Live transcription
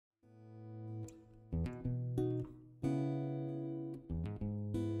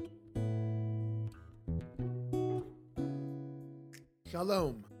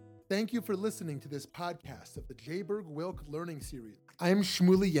Shalom. Thank you for listening to this podcast of the Jayberg Wilk Learning Series. I am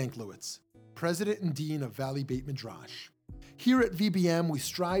Shmuley Yanklowitz, President and Dean of Valley Beit Midrash. Here at VBM, we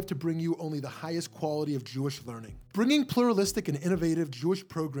strive to bring you only the highest quality of Jewish learning, bringing pluralistic and innovative Jewish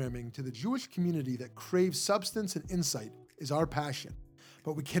programming to the Jewish community that craves substance and insight is our passion,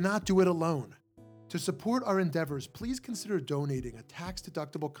 but we cannot do it alone. To support our endeavors, please consider donating a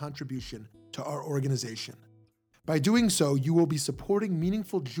tax-deductible contribution to our organization. By doing so, you will be supporting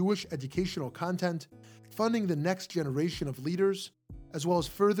meaningful Jewish educational content, funding the next generation of leaders, as well as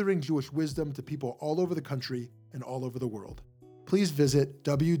furthering Jewish wisdom to people all over the country and all over the world. Please visit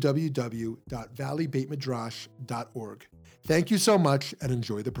www.valleybeitmidrash.org. Thank you so much and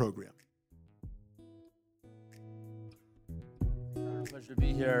enjoy the program. Pleasure to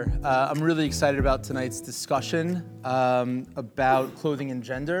be here. I'm really excited about tonight's discussion about clothing and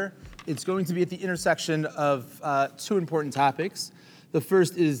gender. It's going to be at the intersection of two important topics. The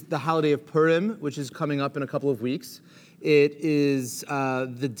first is the holiday of Purim, which is coming up in a couple of weeks. It is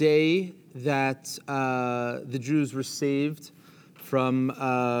the day that the Jews were saved from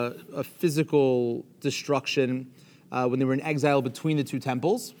a physical destruction when they were in exile between the two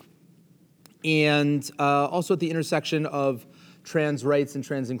temples, and also at the intersection of trans rights and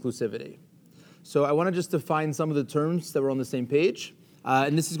trans inclusivity. So I want to just define some of the terms that were on the same page.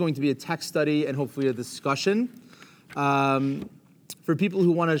 And this is going to be a text study and hopefully a discussion. For people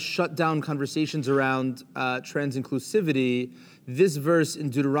who want to shut down conversations around trans inclusivity, this verse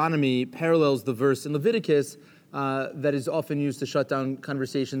in Deuteronomy parallels the verse in Leviticus that is often used to shut down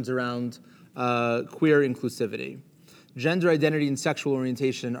conversations around queer inclusivity. Gender identity and sexual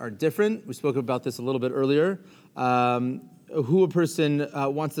orientation are different. We spoke about this a little bit earlier. Who a person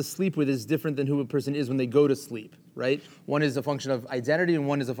wants to sleep with is different than who a person is when they go to sleep, right? One is a function of identity and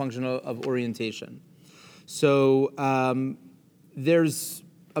one is a function of orientation. So there's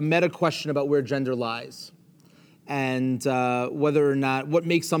a meta question about where gender lies and whether or not, what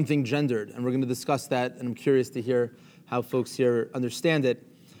makes something gendered. And we're going to discuss that, and I'm curious to hear how folks here understand it.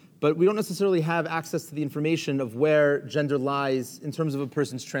 But we don't necessarily have access to the information of where gender lies in terms of a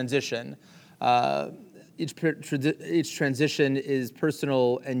person's transition. Each transition is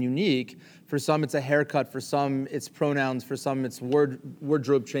personal and unique. For some, it's a haircut. For some, it's pronouns. For some, it's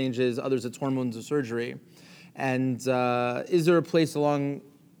wardrobe changes. Others, it's hormones or surgery. And is there a place along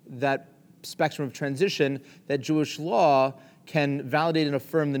that spectrum of transition that Jewish law can validate and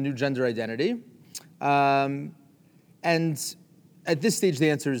affirm the new gender identity? And at this stage,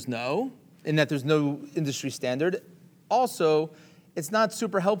 the answer is no, in that there's no industry standard. Also, it's not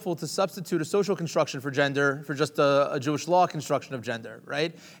super helpful to substitute a social construction for gender for just a Jewish law construction of gender,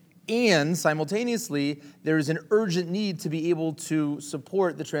 right? And simultaneously, there is an urgent need to be able to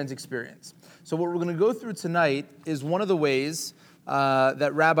support the trans experience. So what we're going to go through tonight is one of the ways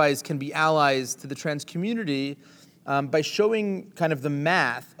that rabbis can be allies to the trans community by showing kind of the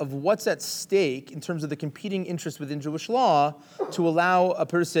math of what's at stake in terms of the competing interests within Jewish law to allow a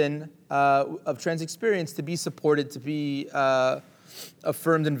person of trans experience to be supported, to be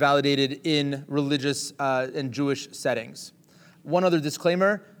affirmed and validated in religious and Jewish settings. One other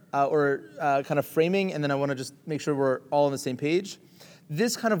disclaimer or kind of framing, and then I want to just make sure we're all on the same page.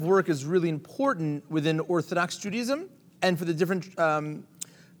 This kind of work is really important within Orthodox Judaism and for the different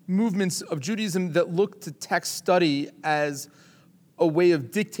movements of Judaism that look to text study as a way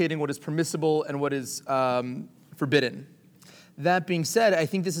of dictating what is permissible and what is forbidden. That being said, I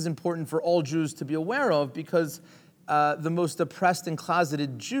think this is important for all Jews to be aware of because the most oppressed and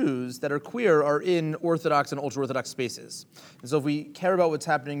closeted Jews that are queer are in Orthodox and ultra-Orthodox spaces. And so if we care about what's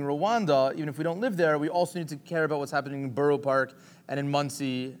happening in Rwanda, even if we don't live there, we also need to care about what's happening in Borough Park and in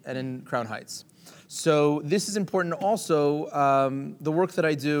Muncie and in Crown Heights. So this is important also. The work that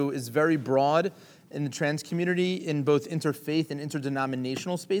I do is very broad in the trans community in both interfaith and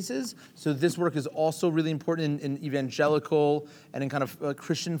interdenominational spaces. So this work is also really important in evangelical and in kind of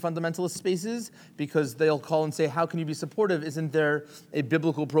Christian fundamentalist spaces because they'll call and say, how can you be supportive? Isn't there a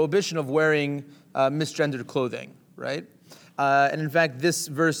biblical prohibition of wearing misgendered clothing, right? And in fact, this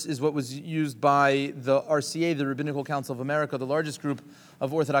verse is what was used by the RCA, the Rabbinical Council of America, the largest group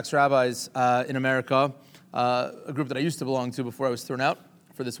of Orthodox rabbis in America, a group that I used to belong to before I was thrown out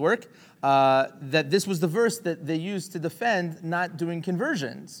for this work, that this was the verse that they used to defend not doing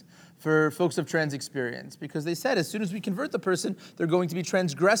conversions for folks of trans experience, because they said as soon as we convert the person, they're going to be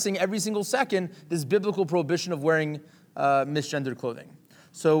transgressing every single second this biblical prohibition of wearing misgendered clothing.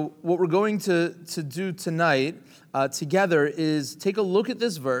 So what we're going to do tonight together is take a look at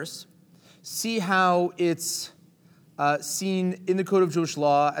this verse, see how it's seen in the Code of Jewish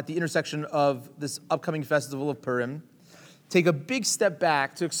Law at the intersection of this upcoming festival of Purim, take a big step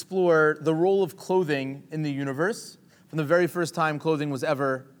back to explore the role of clothing in the universe from the very first time clothing was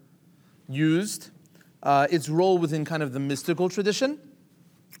ever used, its role within kind of the mystical tradition.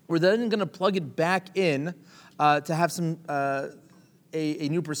 We're then going to plug it back in to have some a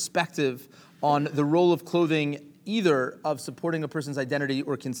new perspective on the role of clothing, either of supporting a person's identity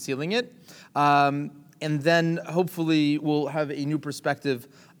or concealing it. And then hopefully we'll have a new perspective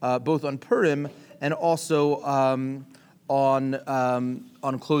both on Purim and also on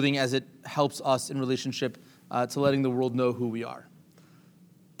clothing as it helps us in relationship to letting the world know who we are.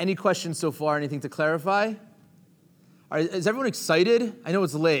 Any questions so far? Anything to clarify? All right, is everyone excited? I know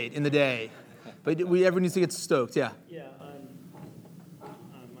it's late in the day, but everyone needs to get stoked. Yeah. Yeah,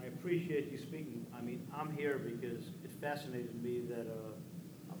 I appreciate you speaking. I mean, I'm here because it fascinated me that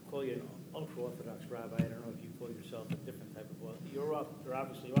I'll call you an ultra-Orthodox rabbi. I don't know if you call yourself a different type of you're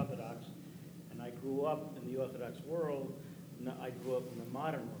obviously Orthodox, and I grew up in the Orthodox world. I grew up in the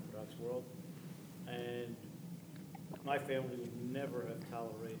modern Orthodox world, and my family would never have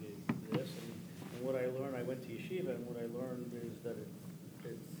tolerated this. And what I learned, I went to yeshiva, and what I learned is that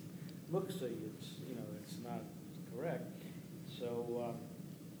it's muktzah. It's not correct. So,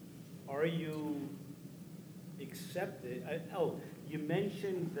 are you accepted? You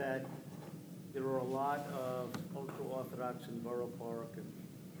mentioned that there are a lot of ultra-Orthodox in Borough Park and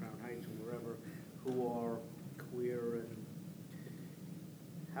Crown Heights and wherever who are queer, and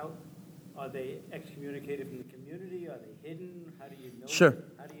how are they excommunicated from the community? Are they hidden? How do you know? Sure.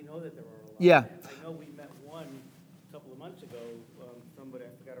 How do you know that there are a lot? Yeah. I know we met one a couple of months ago. Somebody,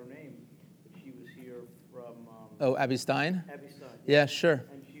 I forgot her name, but she was here from. Abby Stein? Abby Stein. Yeah, sure.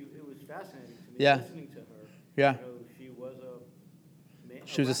 And it was fascinating to me listening to her. Yeah. She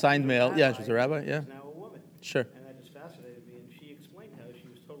was she was assigned male. Yeah, she was a rabbi. Yeah. She's now a woman. Sure. And that just fascinated me. And she explained how she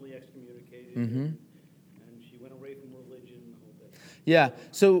was totally excommunicated. Mm-hmm. And she went away from religion the whole bit.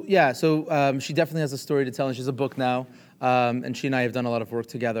 So she definitely has a story to tell, and she's a book now. And she and I have done a lot of work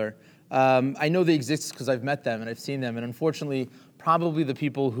together. I know they exist because I've met them and I've seen them. And unfortunately, probably the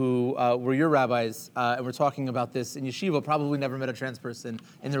people who were your rabbis and were talking about this in yeshiva probably never met a trans person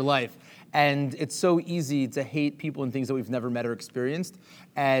in their life. And it's so easy to hate people and things that we've never met or experienced.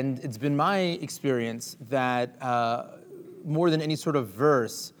 And it's been my experience that more than any sort of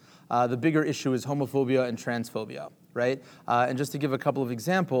verse, the bigger issue is homophobia and transphobia, right? And just to give a couple of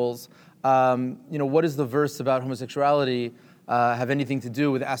examples, what does the verse about homosexuality have anything to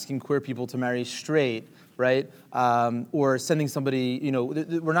do with asking queer people to marry straight, right? Or sending somebody,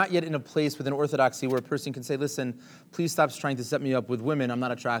 we're not yet in a place within Orthodoxy where a person can say, listen, please stop trying to set me up with women, I'm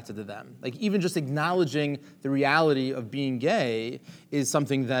not attracted to them. Like, even just acknowledging the reality of being gay is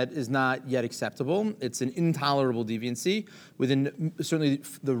something that is not yet acceptable. It's an intolerable deviancy within certainly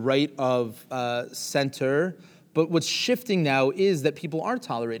the right of center. But what's shifting now is that people are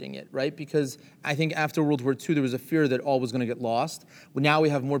tolerating it, right? Because I think after World War II, there was a fear that all was going to get lost. Well, now we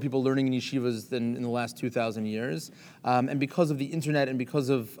have more people learning in yeshivas than in the last 2,000 years. And because of the internet and because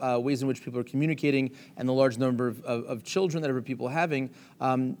of ways in which people are communicating and the large number of children that every people are having,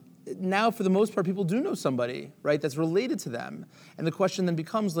 now, for the most part, people do know somebody, right, that's related to them. And the question then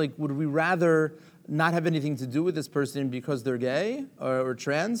becomes, like, would we rather not have anything to do with this person because they're gay or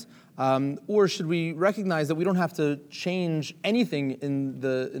trans, or should we recognize that we don't have to change anything in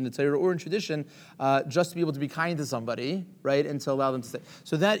the Torah or in tradition just to be able to be kind to somebody, right, and to allow them to stay?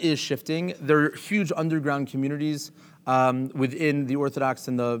 So that is shifting. There are huge underground communities within the Orthodox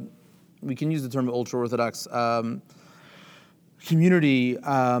and we can use the term ultra-Orthodox community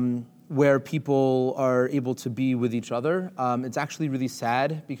where people are able to be with each other. It's actually really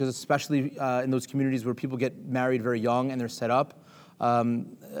sad because especially in those communities where people get married very young and they're set up.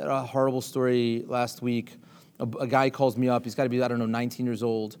 A horrible story last week. A guy calls me up. He's got to be, 19 years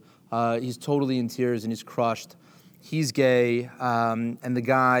old. He's totally in tears and he's crushed. He's gay, and the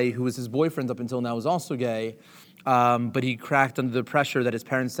guy who was his boyfriend up until now was also gay, but he cracked under the pressure that his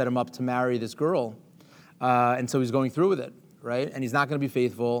parents set him up to marry this girl. And so he's going through with it, right? And he's not going to be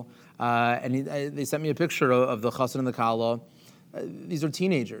faithful. They sent me a picture of the chassan and the kala. These are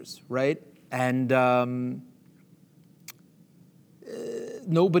teenagers, right? And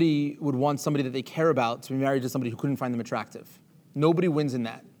nobody would want somebody that they care about to be married to somebody who couldn't find them attractive. Nobody wins in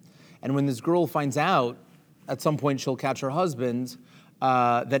that. And when this girl finds out, at some point she'll catch her husband,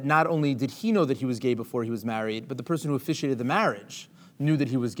 that not only did he know that he was gay before he was married, but the person who officiated the marriage knew that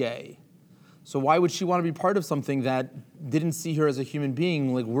he was gay. So why would she want to be part of something that didn't see her as a human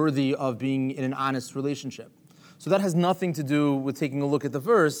being, like worthy of being in an honest relationship? So that has nothing to do with taking a look at the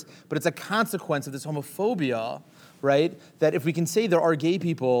verse, but it's a consequence of this homophobia, right? That if we can say there are gay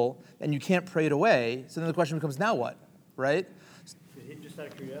people and you can't pray it away, so then the question becomes, now what? right? Just out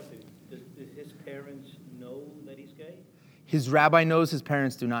of curiosity, did his parents know that he's gay? His rabbi knows, his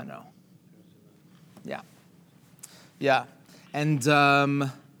parents do not know. Yeah. Yeah. And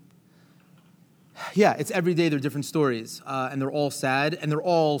yeah, it's every day they're different stories. And they're all sad, and they're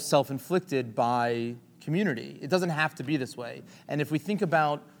all self-inflicted by community. It doesn't have to be this way. And if we think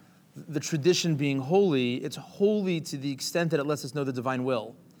about the tradition being holy, it's holy to the extent that it lets us know the divine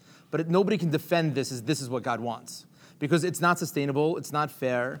will. But nobody can defend this as this is what God wants. Because it's not sustainable, it's not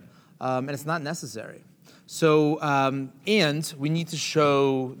fair, and it's not necessary. So, and we need to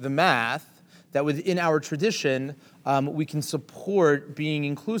show the math that within our tradition, we can support being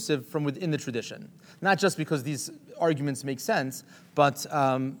inclusive from within the tradition. Not just because these arguments make sense, but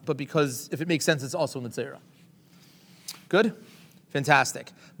because if it makes sense, it's also in the Tzera. Good?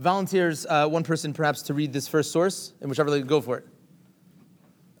 Fantastic. Volunteers, one person perhaps to read this first source, in whichever language, go for it.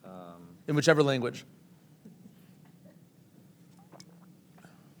 In whichever language.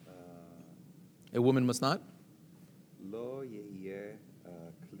 A woman must not? לא יהיה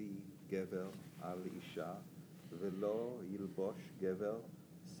כלי גבר על אישה, ולא ילבוש גבר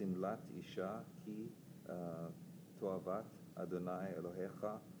שמלת אישה, כי תועבת אדוני אלוהיך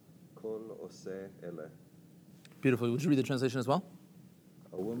כל עושה אלה. Beautiful. Would you read the translation as well?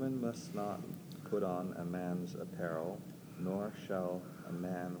 A woman must not put on a man's apparel, nor shall a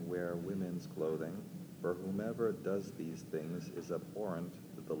man wear women's clothing, for whomever does these things is abhorrent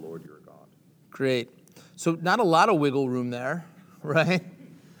to the Lord your God. Great. So not a lot of wiggle room there, right?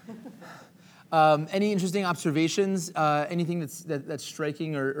 Any interesting observations? Anything that's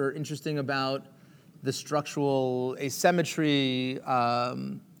striking or interesting about the structural asymmetry,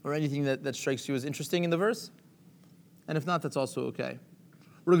 or anything that strikes you as interesting in the verse? And if not, that's also okay.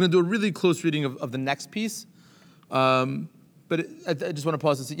 We're going to do a really close reading of the next piece. But I just want to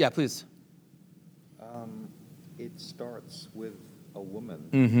pause and see. Yeah, please. It starts with a woman.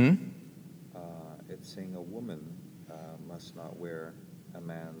 Mm-hmm. It's saying a woman must not wear a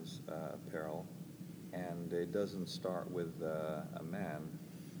man's apparel, and it doesn't start with a man.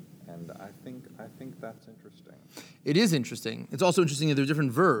 And I think that's interesting. It is interesting. It's also interesting that there are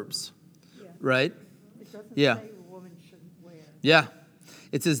different verbs, right? It doesn't Yeah. say a woman shouldn't wear. Yeah.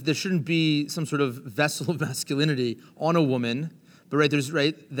 It says there shouldn't be some sort of vessel of masculinity on a woman, but there's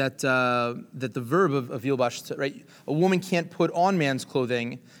that the verb of yilbash, right? A woman can't put on man's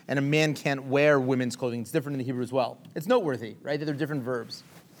clothing, and a man can't wear women's clothing. It's different in the Hebrew as well. It's noteworthy, right? That they're different verbs,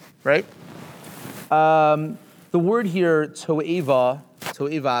 right? The word here, to'evas,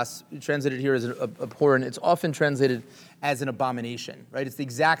 translated here as abhorrent, it's often translated as an abomination, right? It's the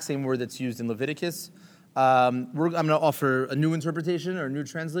exact same word that's used in Leviticus. I'm going to offer a new interpretation or a new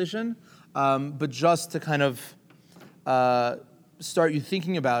translation, but just to kind of start you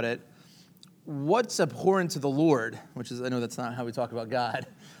thinking about it, what's abhorrent to the Lord, which is, I know that's not how we talk about God,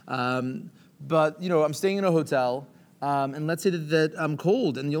 but, I'm staying in a hotel, and let's say that I'm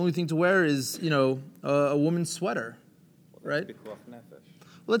cold, and the only thing to wear is, a woman's sweater, right? Well,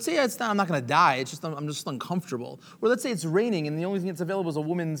 let's say I'm not going to die, I'm just uncomfortable. Or let's say it's raining, and the only thing that's available is a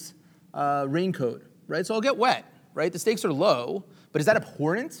woman's raincoat, right? So I'll get wet, right? The stakes are low, but is that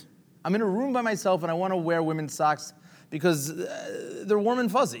abhorrent? I'm in a room by myself, and I want to wear women's socks because they're warm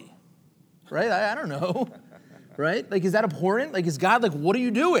and fuzzy, right? I don't know, right? Is that abhorrent? Is God what are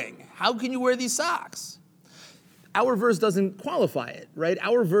you doing? How can you wear these socks? Our verse doesn't qualify it, right?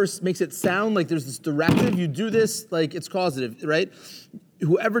 Our verse makes it sound like there's this directive. You do this, it's causative, right?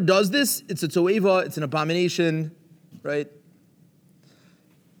 Whoever does this, it's a to'eva, it's an abomination, right?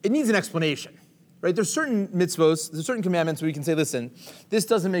 It needs an explanation, right? There's certain mitzvos, there's certain commandments where we can say, listen, this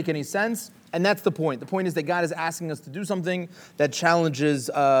doesn't make any sense, and that's the point. The point is that God is asking us to do something that challenges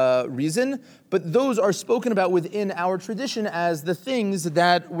reason, but those are spoken about within our tradition as the things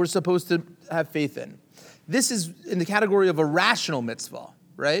that we're supposed to have faith in. This is in the category of a rational mitzvah,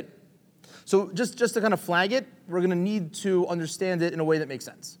 right? So just to kind of flag it, we're going to need to understand it in a way that makes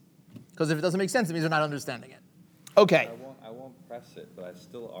sense. Because if it doesn't make sense, it means we're not understanding it. Okay. I won't press it, but I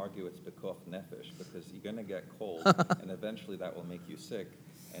still argue it's pikuach nefesh, because you're going to get cold, and eventually that will make you sick.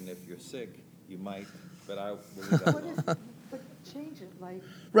 And if you're sick, you might, but I will leave that alone. But change it,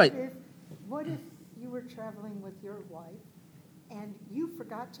 Right. What if you were traveling with your wife, and you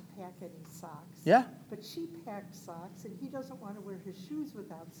forgot to pack any socks? Yeah. But she packed socks, and he doesn't want to wear his shoes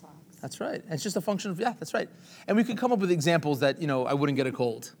without socks. That's right. It's just a function of, that's right. And we could come up with examples that, I wouldn't get a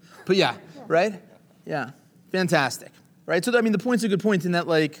cold. But yeah, right? Yeah. Fantastic. Right? So, the point's a good point in that,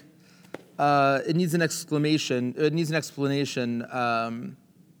 it needs an exclamation, it needs an explanation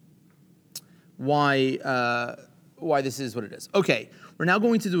why why this is what it is. Okay, we're now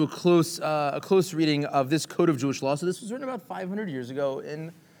going to do a close reading of this code of Jewish law. So this was written about 500 years ago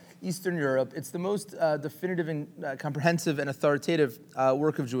in Eastern Europe. It's the most definitive and comprehensive and authoritative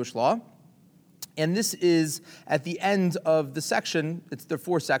work of Jewish law. And this is at the end of the section. There are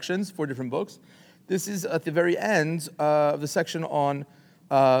 4 sections, 4 different books. This is at the very end of the section on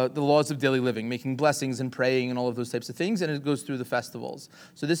the laws of daily living, making blessings and praying and all of those types of things, and it goes through the festivals.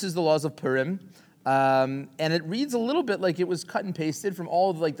 So this is the laws of Purim, and it reads a little bit like it was cut and pasted from all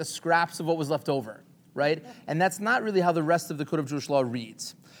of like the scraps of what was left over, right? And that's not really how the rest of the Code of Jewish Law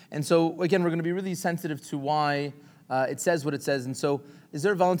reads. And so, again, we're going to be really sensitive to why it says what it says. And so, is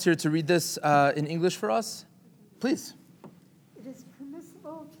there a volunteer to read this in English for us? Please. It is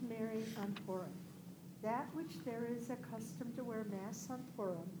permissible to marry on Purim. That which there is a custom to wear masks on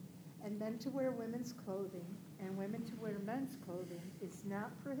Purim, and men to wear women's clothing, and women to wear men's clothing, is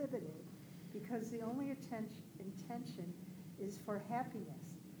not prohibited, because the only intention is for happiness.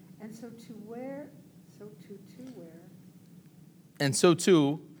 And so to wear. And so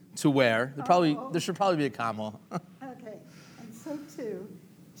too, to wear. There should probably be a comma. Okay. And so too,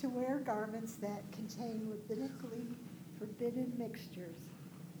 to wear garments that contain rabbinically forbidden mixtures.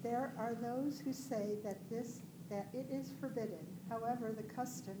 There are those who say that it is forbidden. However, the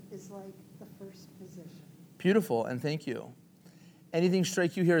custom is like the first position. Beautiful, and thank you. Anything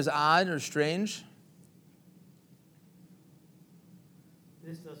strike you here as odd or strange?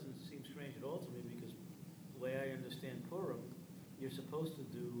 This doesn't seem strange at all to me because the way I understand Purim, you're supposed to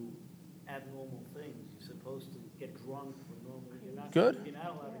do abnormal things. You're supposed to get drunk when normally you're not. Good. You're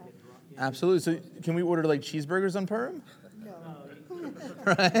not allowed to get drunk. Absolutely. So can we order like cheeseburgers on Purim? No.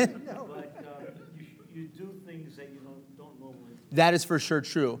 Right? No. But you do things that you don't normally do. That is for sure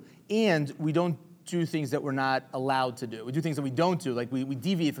true. And we don't do things that we're not allowed to do. We do things that we don't do, like we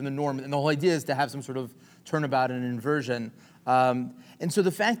deviate from the norm, and the whole idea is to have some sort of turnabout and inversion. And so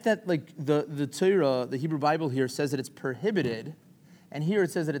the fact that like the Torah, the Hebrew Bible here, says that it's prohibited, and here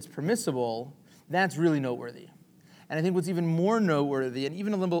it says that it's permissible, that's really noteworthy. And I think what's even more noteworthy, and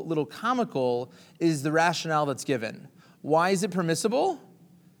even a little comical, is the rationale that's given. Why is it permissible?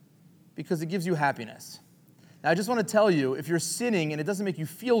 Because it gives you happiness. Now, I just want to tell you, if you're sinning and it doesn't make you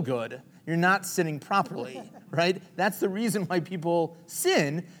feel good, you're not sinning properly, right? That's the reason why people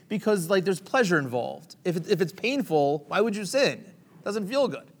sin, because like there's pleasure involved. If it's painful, why would you sin? It doesn't feel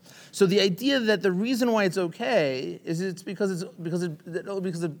good. So the idea that the reason why it's okay is it's because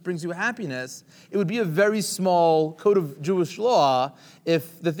it brings you happiness. It would be a very small code of Jewish law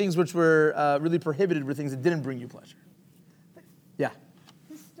if the things which were really prohibited were things that didn't bring you pleasure. Yeah.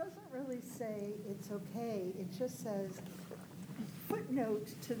 This doesn't really say it's okay. It just says footnote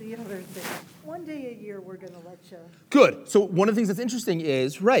to the other thing. One day a year we're going to let you. Good. So one of the things that's interesting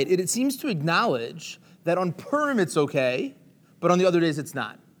is, right, it seems to acknowledge that on Purim it's okay, but on the other days it's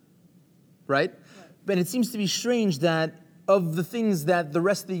not. Right? But it seems to be strange that of the things that the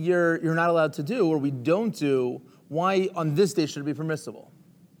rest of the year you're not allowed to do or we don't do, why on this day should it be permissible?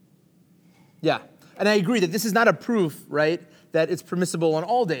 Yeah. And I agree that this is not a proof, right, that it's permissible on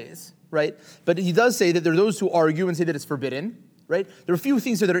all days, right? But he does say that there are those who argue and say that it's forbidden, right? There are a few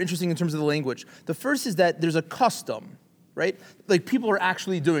things here that are interesting in terms of the language. The first is that there's a custom, right? Like people are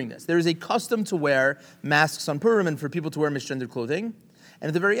actually doing this. There is a custom to wear masks on Purim and for people to wear misgendered clothing. And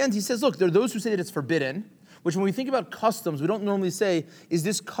at the very end, he says, look, there are those who say that it's forbidden, which when we think about customs, we don't normally say, is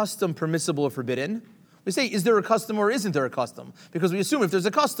this custom permissible or forbidden? We say, is there a custom or isn't there a custom? Because we assume if there's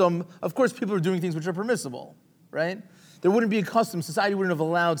a custom, of course people are doing things which are permissible, right? There wouldn't be a custom. Society wouldn't have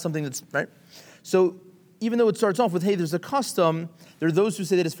allowed something that's, right? So even though it starts off with, hey, there's a custom, there are those who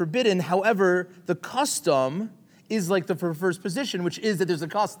say that it's forbidden. However, the custom is like the first position, which is that there's a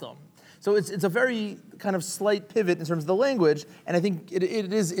custom. So it's a very kind of slight pivot in terms of the language, and I think it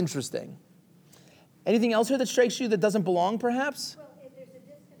is interesting. Anything else here that strikes you that doesn't belong, perhaps? Well, there's a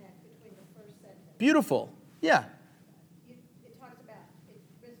disconnect between the first sentence. Beautiful. Yeah. It talks about it's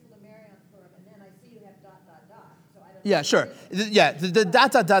permissible to marry on Purim, and then I see you have ... So I don't. Yeah, sure. Yeah,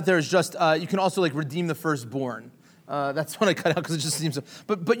 the ... there is just, you can also like redeem the firstborn. That's what I cut out because it just seems,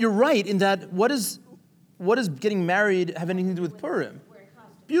 but you're right in that what does getting married have anything to do with Purim?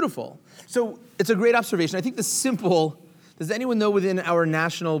 Beautiful. So it's a great observation. I think does anyone know within our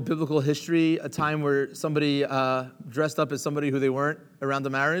national biblical history a time where somebody dressed up as somebody who they weren't around the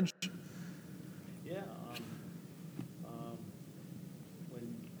marriage? Yeah.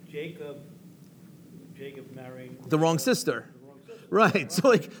 When Jacob married The wrong sister. Right.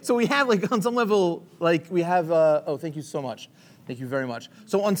 So we have like on some level, like we have, thank you so much. Thank you very much.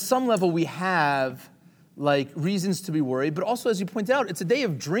 So on some level we have like reasons to be worried, but also, as you point out, it's a day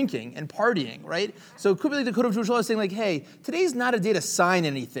of drinking and partying, right? So it could be like the Code of Jewish Law is saying like, hey, today's not a day to sign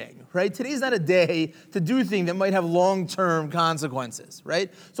anything, right? Today's not a day to do things that might have long-term consequences,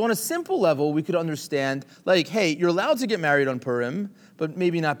 right? So on a simple level, we could understand like, hey, you're allowed to get married on Purim, but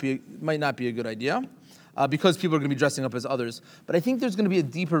might not be a good idea because people are going to be dressing up as others. But I think there's going to be a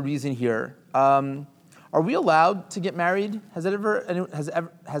deeper reason here. Are we allowed to get married? Has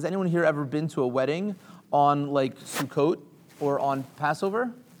anyone here ever been to a wedding on like Sukkot or on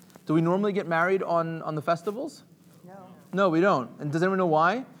Passover? Do we normally get married on the festivals? No. No, we don't. And does anyone know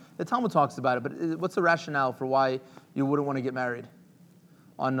why? The Talmud talks about it, but what's the rationale for why you wouldn't want to get married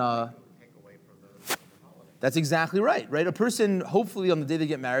on? That's exactly right. A person, hopefully on the day they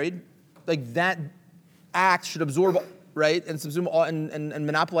get married, like that act should absorb, right, and subsume all, and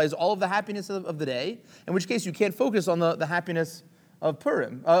monopolize all of the happiness of the day. In which case, you can't focus on the happiness of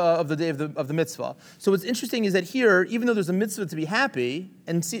Purim, of the day of the mitzvah. So what's interesting is that here, even though there's a mitzvah to be happy,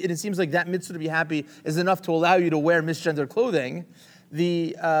 and it seems like that mitzvah to be happy is enough to allow you to wear misgendered clothing,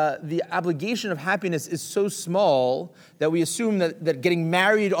 the obligation of happiness is so small that we assume that getting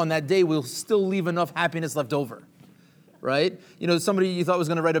married on that day will still leave enough happiness left over. Right? Somebody you thought was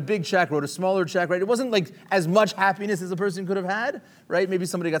going to write a big check, wrote a smaller check, right? It wasn't like as much happiness as a person could have had, right? Maybe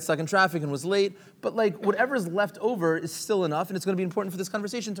somebody got stuck in traffic and was late, but like whatever's left over is still enough, and it's going to be important for this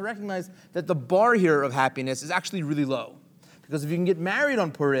conversation to recognize that the bar here of happiness is actually really low. Because if you can get married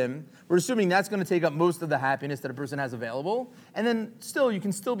on Purim, we're assuming that's going to take up most of the happiness that a person has available, and then still, you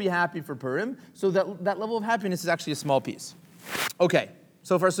can still be happy for Purim, so that level of happiness is actually a small piece. Okay,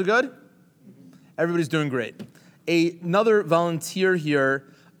 so far so good? Everybody's doing great. Another volunteer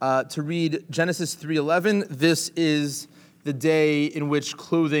here to read Genesis 3:11. This is the day in which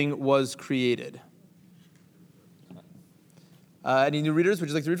clothing was created. Any new readers? Would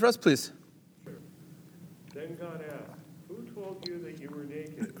you like to read for us, please? Sure. Then God asked, "Who told you that you were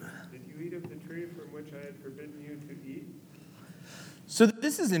naked? Did you eat of the tree from which I had forbidden you to eat?" So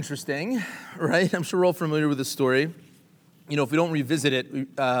this is interesting, right? I'm sure we're all familiar with this story. If we don't revisit it,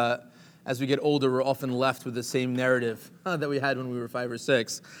 as we get older, we're often left with the same narrative that we had when we were 5 or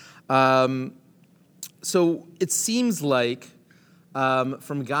 6. So it seems like,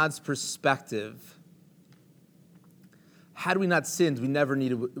 from God's perspective, had we not sinned, we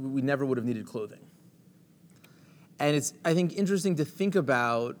never would have needed clothing. And it's, I think, interesting to think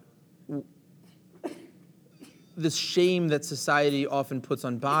about this shame that society often puts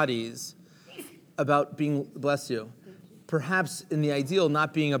on bodies about being, bless you, perhaps in the ideal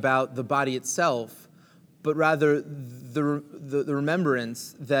not being about the body itself, but rather the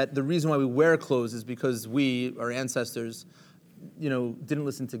remembrance that the reason why we wear clothes is because we, our ancestors, didn't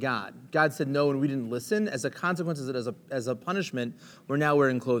listen to God. God said no, and we didn't listen. As a consequence, as a punishment, we're now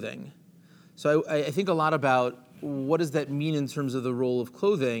wearing clothing. So I think a lot about what does that mean in terms of the role of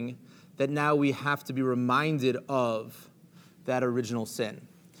clothing, that now we have to be reminded of that original sin.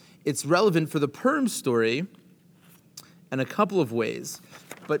 It's relevant for the Purim story in a couple of ways,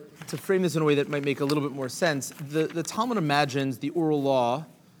 but to frame this in a way that might make a little bit more sense, the Talmud imagines the oral law,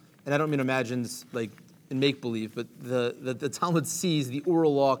 and I don't mean imagines like in make-believe, but the Talmud sees the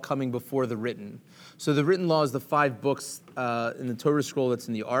oral law coming before the written. So the written law is the 5 books in the Torah scroll that's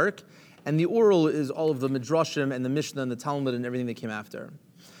in the Ark, and the oral is all of the Midrashim and the Mishnah and the Talmud and everything that came after.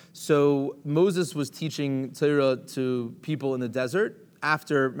 So Moses was teaching Torah to people in the desert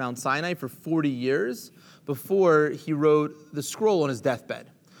after Mount Sinai for 40 years before he wrote the scroll on his deathbed.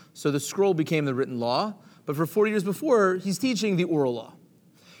 So the scroll became the written law, but for 40 years before, he's teaching the oral law.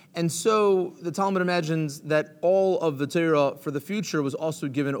 And so the Talmud imagines that all of the Torah for the future was also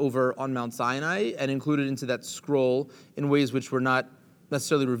given over on Mount Sinai and included into that scroll in ways which were not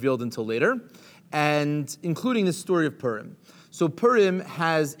necessarily revealed until later, and including the story of Purim. So Purim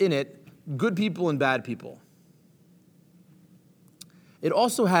has in it good people and bad people. It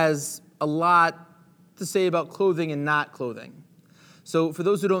also has a lot to say about clothing and not clothing. So for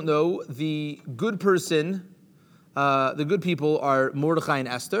those who don't know, the good people are Mordechai and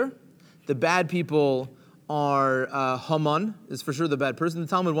Esther. The bad people are Haman, is for sure the bad person. The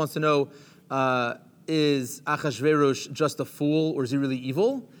Talmud wants to know, is Achashverosh just a fool or is he really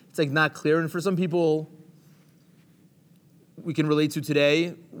evil? It's like not clear. And for some people we can relate to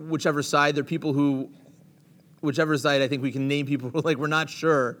today, whichever side, there are people who, whichever side I think we can name people who like we're not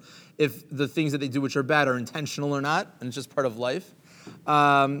sure if the things that they do which are bad are intentional or not, and it's just part of life.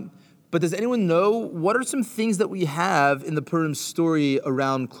 But does anyone know what are some things that we have in the Purim story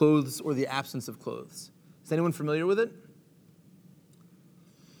around clothes or the absence of clothes? Is anyone familiar with it?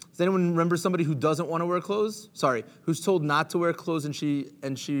 Does anyone remember somebody who doesn't want to wear clothes? Sorry, who's told not to wear clothes and she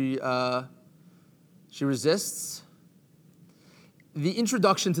She resists. The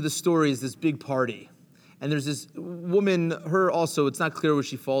introduction to the story is this big party. And there's this woman, her also, it's not clear where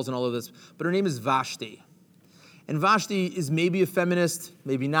she falls in all of this, but her name is Vashti. And Vashti is maybe a feminist,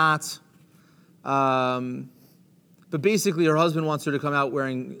 maybe not. But basically her husband wants her to come out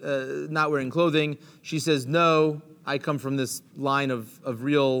not wearing clothing. She says, no, I come from this line of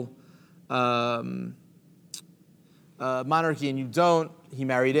real monarchy and you don't. He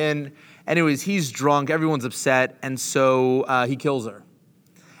married in. Anyways, he's drunk, everyone's upset, and so he kills her.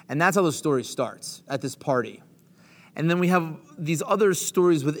 And that's how the story starts, at this party. And then we have these other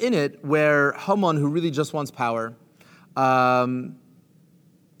stories within it where Haman, who really just wants power,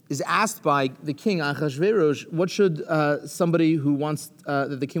 is asked by the king, Achashverosh, what should somebody who wants,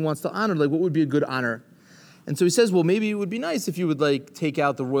 that the king wants to honor, like what would be a good honor? And so he says, well, maybe it would be nice if you would like take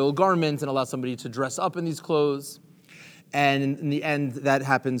out the royal garment and allow somebody to dress up in these clothes. And in the end, that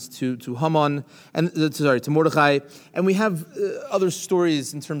happens to Haman, to Mordechai. And we have other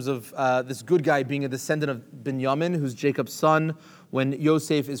stories in terms of this good guy being a descendant of Binyamin, who's Jacob's son. When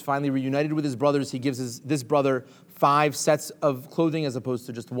Yosef is finally reunited with his brothers, he gives this brother 5 sets of clothing as opposed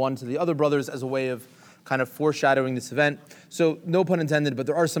to just one to the other brothers as a way of kind of foreshadowing this event. So no pun intended, but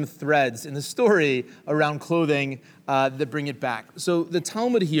there are some threads in the story around clothing that bring it back. So the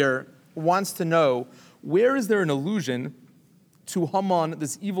Talmud here wants to know, where is there an allusion to Haman,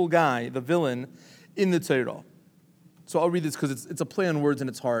 this evil guy, the villain, in the Torah? So I'll read this because it's a play on words and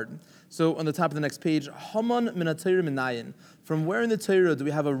it's hard. So on the top of the next page, Haman min haTorah minayin. From where in the Torah do we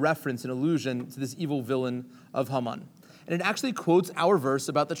have a reference, an allusion to this evil villain of Haman? And it actually quotes our verse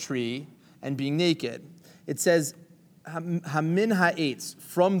about the tree and being naked. It says, Hamin ha'etz,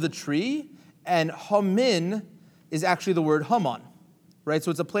 from the tree, and Hamin is actually the word Haman, right?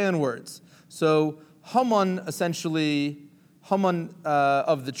 So it's a play on words. So Haman, essentially, Haman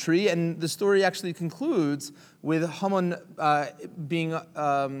of the tree, and the story actually concludes with Haman being,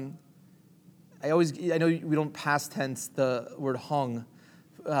 I know we don't past tense the word hung,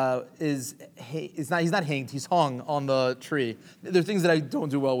 he's not hanged, he's hung on the tree. There are things that I don't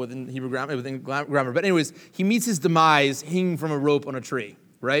do well with in Hebrew grammar, but anyways, he meets his demise hanging from a rope on a tree,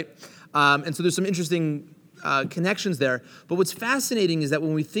 right? And so there's some interesting connections there. But what's fascinating is that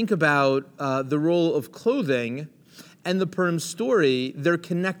when we think about the role of clothing and the Purim story, they're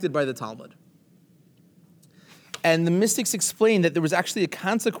connected by the Talmud. And the mystics explain that there was actually a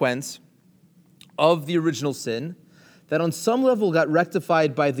consequence of the original sin that on some level got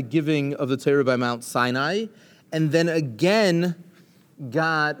rectified by the giving of the Torah by Mount Sinai, and then again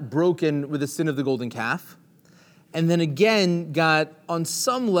got broken with the sin of the golden calf, and then again got on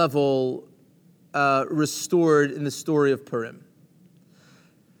some level restored in the story of Purim.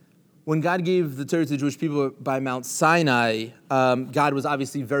 When God gave the Torah to the Jewish people by Mount Sinai, God was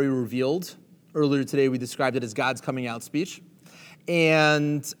obviously very revealed. Earlier today, we described it as God's coming out speech.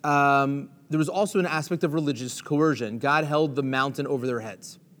 And there was also an aspect of religious coercion. God held the mountain over their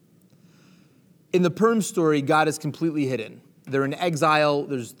heads. In the Purim story, God is completely hidden. They're in exile.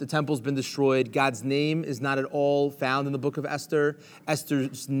 The temple's been destroyed. God's name is not at all found in the book of Esther.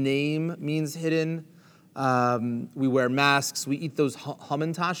 Esther's name means hidden. We wear masks. We eat those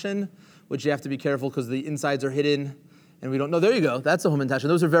hamantashen, which you have to be careful because the insides are hidden, and we don't know. There you go. That's a hamantashen.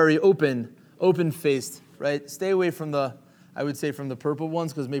 Those are very open-faced, right? Stay away from I would say from the purple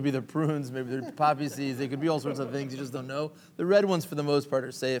ones, because maybe they're prunes, maybe they're poppy seeds. They could be all sorts of things. You just don't know. The red ones, for the most part,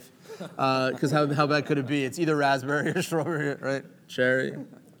 are safe, because how bad could it be? It's either raspberry or strawberry, right? Cherry.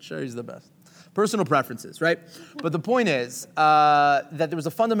 Cherry's the best. Personal preferences, right? But the point is that there was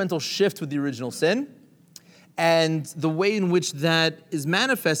a fundamental shift with the original sin, and the way in which that is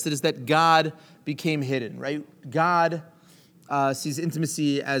manifested is that God became hidden, right? God sees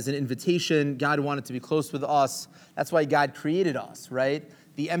intimacy as an invitation. God wanted to be close with us. That's why God created us, right?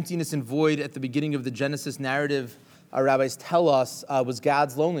 The emptiness and void at the beginning of the Genesis narrative, our rabbis tell us, was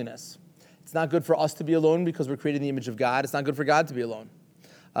God's loneliness. It's not good for us to be alone because we're created in the image of God. It's not good for God to be alone.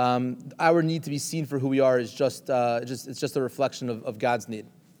 Our need to be seen for who we are is just a reflection of God's need.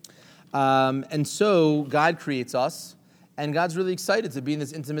 And so God creates us, and God's really excited to be in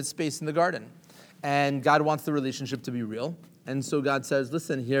this intimate space in the garden. And God wants the relationship to be real. And so God says,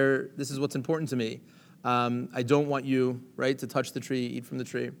 listen, here, this is what's important to me. I don't want you, right, to touch the tree, eat from the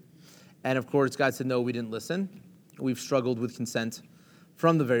tree. And of course, God said, no, we didn't listen. We've struggled with consent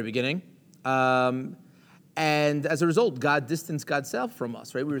from the very beginning. And as a result, God distanced God's self from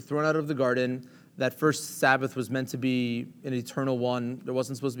us, right? We were thrown out of the garden. That first Sabbath was meant to be an eternal one. There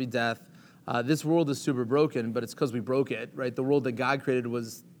wasn't supposed to be death. This world is super broken, but it's because we broke it, right? The world that God created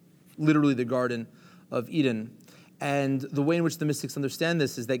was literally the Garden of Eden. And the way in which the mystics understand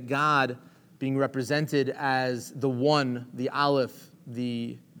this is that God being represented as the one, the Aleph,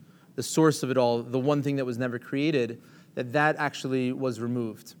 the source of it all, the one thing that was never created, that actually was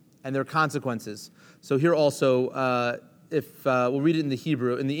removed. And there are consequences. So here also, we'll read it in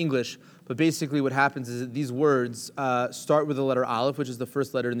the English, but basically what happens is that these words start with the letter Aleph, which is the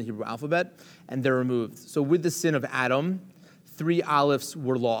first letter in the Hebrew alphabet, and they're removed. So with the sin of Adam, 3 Alephs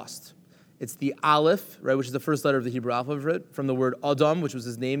were lost. It's the Aleph, right, which is the first letter of the Hebrew alphabet, from the word Adam, which was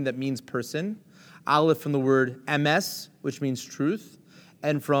his name, that means person. Aleph from the word Emes, which means truth,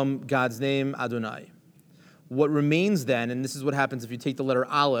 and from God's name, Adonai. What remains then, and this is what happens if you take the letter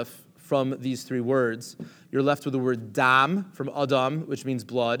Aleph from these 3 words, you're left with the word Dam from Adam, which means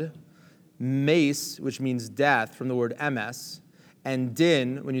blood, Mace, which means death, from the word Emes, and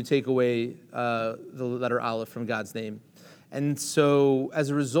Din, when you take away the letter Aleph from God's name. And so, as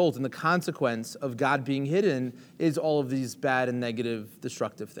a result, and the consequence of God being hidden is all of these bad and negative,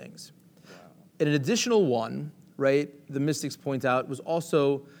 destructive things. And an additional one, right, the mystics point out, was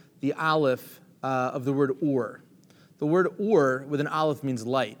also the Aleph of the word Or. The word Or with an Aleph means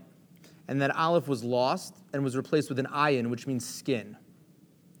light. And that Aleph was lost and was replaced with an Ayin, which means skin.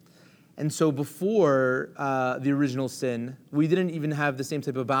 And so before the original sin, we didn't even have the same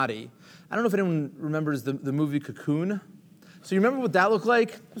type of body. I don't know if anyone remembers the movie Cocoon. So you remember what that looked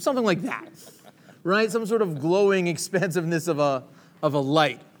like? Something like that, right? Some sort of glowing expansiveness of a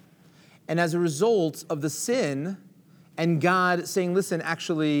light. And as a result of the sin, and God saying, listen,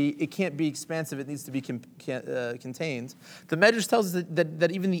 actually, it can't be expansive, it needs to be contained, the Medrash tells us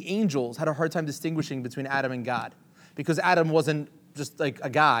that even the angels had a hard time distinguishing between Adam and God. Because Adam wasn't just like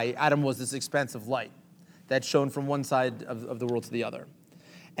a guy, Adam was this expansive light that shone from one side of the world to the other.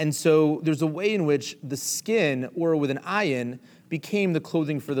 And so there's a way in which the skin, or with an ayin, became the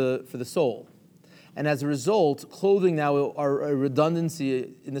clothing for the soul. And as a result, clothing now are a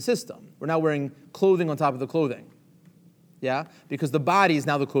redundancy in the system. We're now wearing clothing on top of the clothing. Yeah? Because the body is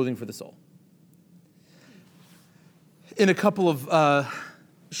now the clothing for the soul. In a couple of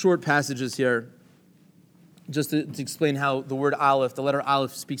short passages here, just to explain how the word Aleph, the letter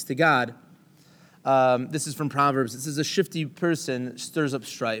Aleph, speaks to God, this is from Proverbs. It says, a shifty person stirs up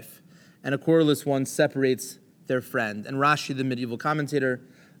strife, and a querulous one separates their friend. And Rashi, the medieval commentator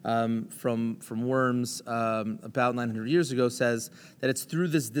from Worms about 900 years ago, says that it's through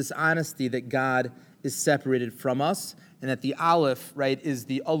this dishonesty that God is separated from us, and that the Aleph, right, is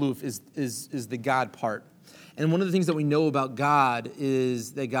the Aluf, is the God part. And one of the things that we know about God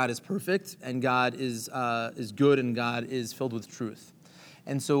is that God is perfect, and God is good, and God is filled with truth.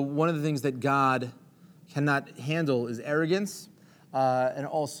 And so one of the things that God cannot handle is arrogance and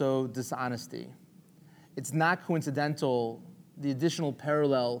also dishonesty. It's not coincidental, the additional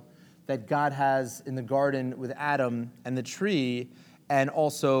parallel that God has in the garden with Adam and the tree, and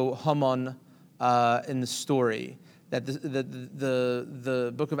also Haman in the story. That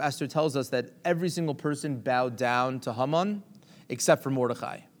the book of Esther tells us that every single person bowed down to Haman except for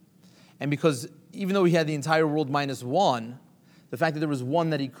Mordechai. And because even though he had the entire world minus one, the fact that there was one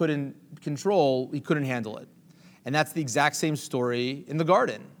that he couldn't control, he couldn't handle it. And that's the exact same story in the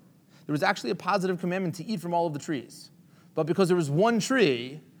garden. There was actually a positive commandment to eat from all of the trees. But because there was one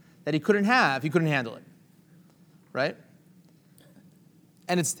tree that he couldn't have, he couldn't handle it. Right?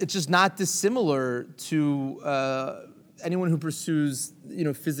 And it's just not dissimilar to anyone who pursues,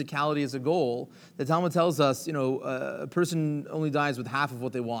 physicality as a goal. The Talmud tells us, a person only dies with half of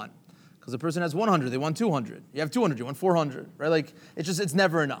what they want. Because a person has 100, they want 200. You have 200, you want 400, right? Like, it's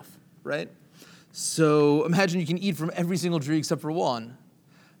never enough, right? So imagine you can eat from every single tree except for one.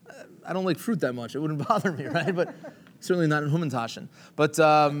 I don't like fruit that much. It wouldn't bother me, right? But certainly not in Humantaschen. But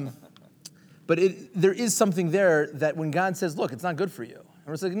there is something there that when God says, look, it's not good for you. And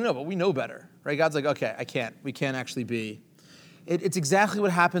we're like, no, but we know better, right? God's like, okay, we can't actually be. It's exactly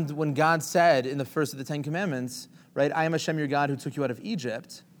what happened when God said in the first of the 10 Commandments, right? I am Hashem, your God, who took you out of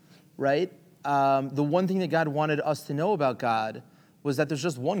Egypt, right? The one thing that God wanted us to know about God was that there's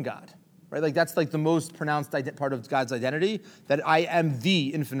just one God, right? Like that's like the most pronounced part of God's identity, that I am the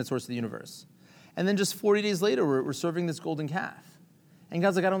infinite source of the universe. And then just 40 days later, we're serving this golden calf. And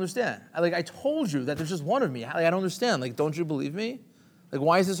God's like, I don't understand. I told you that there's just one of me. I don't understand. Like, don't you believe me? Like,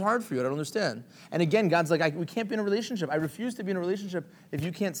 why is this hard for you? I don't understand. And again, God's like, we can't be in a relationship. I refuse to be in a relationship if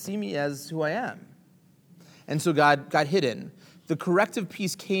you can't see me as who I am. And so God got hidden. The corrective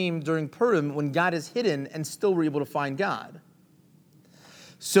piece came during Purim when God is hidden and still we're able to find God.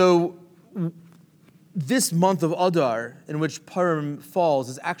 So this month of Adar, in which Purim falls,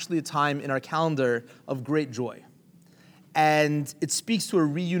 is actually a time in our calendar of great joy. And it speaks to a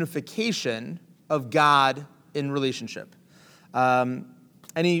reunification of God in relationship.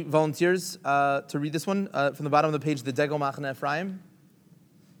 Any volunteers to read this one from the bottom of the page, the Degel Machane Ephraim?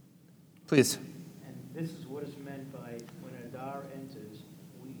 Please. And this is what is meant by when Adar enters,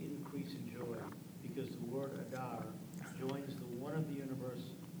 we increase in joy, because the word Adar joins the one of the universe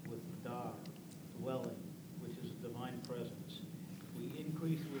with Dar, dwelling, which is divine presence. We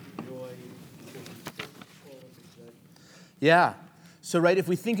increase with joy because it's all of possession. Yeah. So, right, if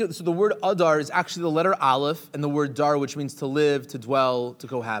we think of, so the word Adar is actually the letter Aleph and the word Dar, which means to live, to dwell, to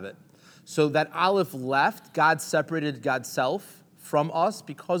cohabit. So that Aleph left, God separated God's self from us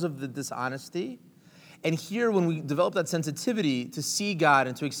because of the dishonesty. And here, when we develop that sensitivity to see God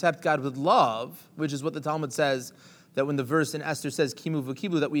and to accept God with love, which is what the Talmud says, that when the verse in Esther says, Kimu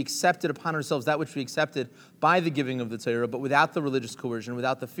v'kiblu, that we accepted upon ourselves that which we accepted by the giving of the Torah, but without the religious coercion,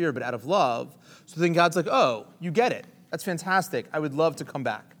 without the fear, but out of love. So then God's like, oh, you get it. That's fantastic. I would love to come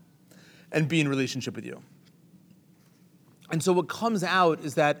back and be in relationship with you. And so what comes out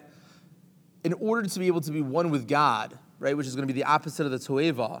is that in order to be able to be one with God, right, which is going to be the opposite of the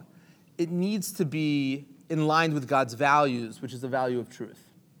Toeva, it needs to be in line with God's values, which is the value of truth.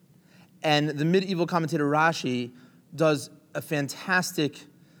 And the medieval commentator Rashi does a fantastic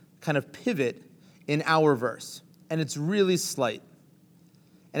kind of pivot in our verse. And it's really slight.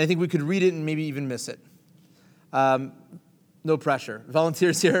 And I think we could read it and maybe even miss it. No pressure.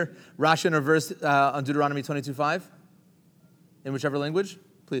 Volunteers here, Rashi in our verse on Deuteronomy 22:5, in whichever language,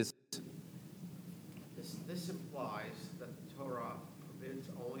 please. This implies that the Torah forbids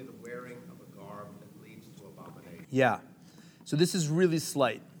only the wearing of a garb that leads to abomination. Yeah. So this is really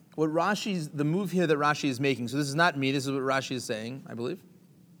slight. The move here that Rashi is making, so this is not me, this is what Rashi is saying, I believe,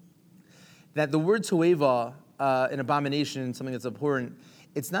 that the word toeva, an abomination, something that's abhorrent,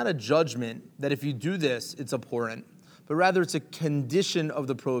 it's not a judgment that if you do this, it's abhorrent, but rather it's a condition of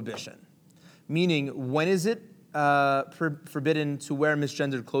the prohibition. Meaning, when is it forbidden to wear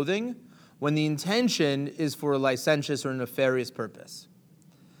misgendered clothing? When the intention is for a licentious or nefarious purpose.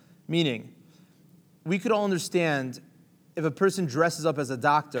 Meaning, we could all understand if a person dresses up as a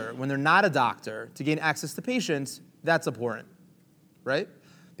doctor when they're not a doctor to gain access to patients, that's abhorrent, right?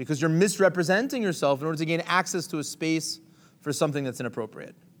 Because you're misrepresenting yourself in order to gain access to a space for something that's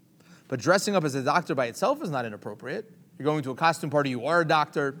inappropriate. But dressing up as a doctor by itself is not inappropriate. You're going to a costume party, you are a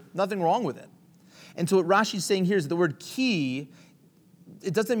doctor, nothing wrong with it. And so what Rashi's saying here is the word ki,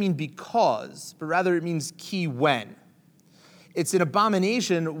 it doesn't mean because, but rather it means ki when. It's an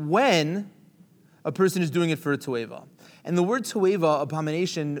abomination when a person is doing it for a toeva. And the word toeva,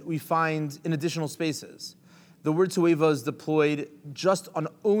 abomination, we find in additional spaces. The word toeva is deployed just on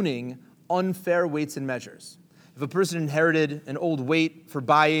owning unfair weights and measures. If a person inherited an old weight for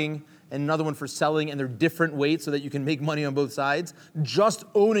buying and another one for selling, and they're different weights so that you can make money on both sides, just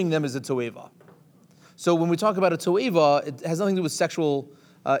owning them is a toeva. So when we talk about a toeva, it has nothing to do with sexual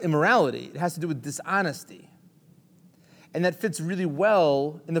immorality. It has to do with dishonesty. And that fits really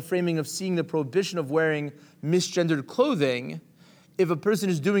well in the framing of seeing the prohibition of wearing misgendered clothing if a person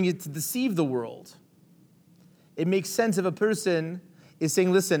is doing it to deceive the world. It makes sense if a person is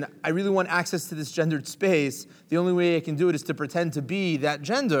saying, listen, I really want access to this gendered space. The only way I can do it is to pretend to be that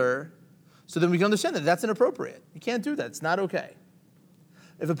gender. So then we can understand that that's inappropriate. You can't do that. It's not okay.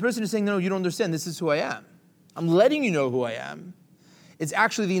 If a person is saying, no, you don't understand, this is who I am. I'm letting you know who I am. It's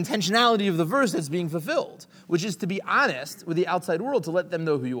actually the intentionality of the verse that's being fulfilled, which is to be honest with the outside world, to let them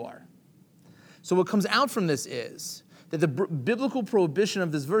know who you are. So what comes out from this is that the biblical prohibition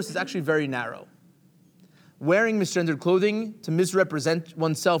of this verse is actually very narrow. Wearing misgendered clothing to misrepresent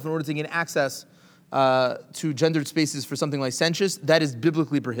oneself in order to gain access to gendered spaces for something licentious, that is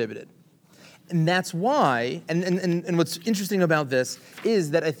biblically prohibited. And that's why, and what's interesting about this is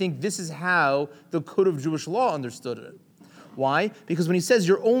that I think this is how the Code of Jewish Law understood it. Why? Because when he says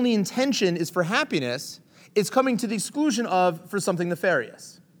your only intention is for happiness, it's coming to the exclusion of for something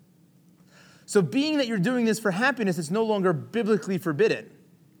nefarious. So being that you're doing this for happiness, it's no longer biblically forbidden.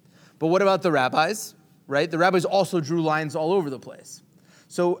 But what about the rabbis? Right? The rabbis also drew lines all over the place.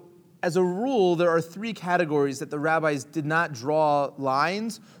 So as a rule, there are three categories that the rabbis did not draw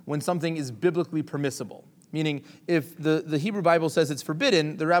lines when something is biblically permissible. Meaning, if the Hebrew Bible says it's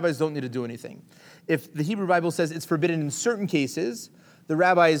forbidden, the rabbis don't need to do anything. If the Hebrew Bible says it's forbidden in certain cases, the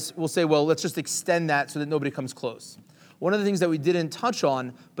rabbis will say, well, let's just extend that so that nobody comes close. One of the things that we didn't touch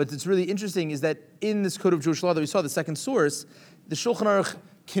on, but it's really interesting, is that in this Code of Jewish Law that we saw, the second source, the Shulchan Aruch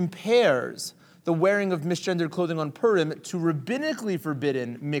compares the wearing of misgendered clothing on Purim to rabbinically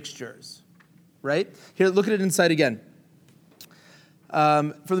forbidden mixtures. Right? Here, look at it inside again.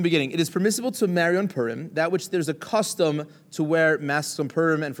 from the beginning. It is permissible to marry on Purim, that which there's a custom to wear masks on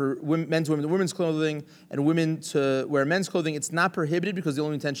Purim, and for men to wear women's clothing, and women to wear men's clothing. It's not prohibited because the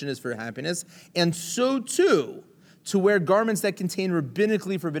only intention is for happiness. And so too, to wear garments that contain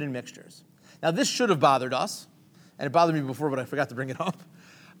rabbinically forbidden mixtures. Now this should have bothered us, and it bothered me before, but I forgot to bring it up.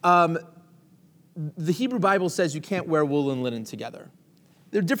 The Hebrew Bible says you can't wear wool and linen together.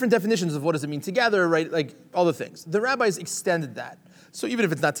 There are different definitions of what does it mean together, right? Like all the things. The rabbis extended that. So even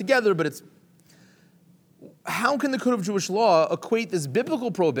if it's not together, but it's... How can the Code of Jewish Law equate this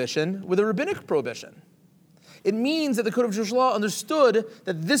biblical prohibition with a rabbinic prohibition? It means that the Code of Jewish Law understood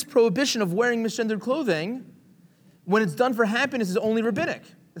that this prohibition of wearing misgendered clothing, when it's done for happiness, is only rabbinic.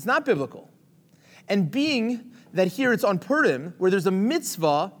 It's not biblical. And being that here it's on Purim, where there's a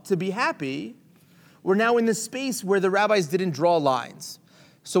mitzvah to be happy, we're now in this space where the rabbis didn't draw lines.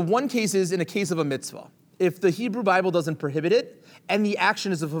 So one case is in a case of a mitzvah. If the Hebrew Bible doesn't prohibit it, and the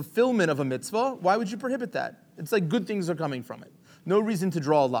action is a fulfillment of a mitzvah, why would you prohibit that? It's like good things are coming from it. No reason to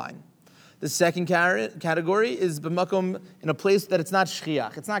draw a line. The second category is b'makom, in a place that it's not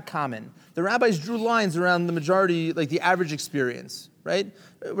shchiach, it's not common. The rabbis drew lines around the majority, like the average experience, right?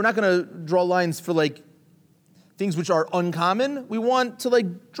 We're not going to draw lines for like things which are uncommon. We want to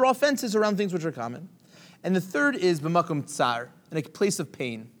like draw fences around things which are common. And the third is b'makom tsar, in a place of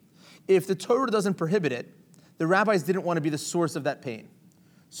pain. If the Torah doesn't prohibit it, the rabbis didn't want to be the source of that pain.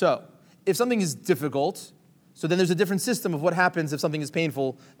 So, if something is difficult, so then there's a different system of what happens if something is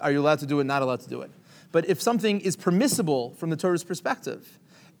painful. Are you allowed to do it, not allowed to do it? But if something is permissible from the Torah's perspective,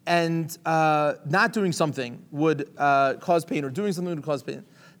 and not doing something would cause pain, or doing something would cause pain,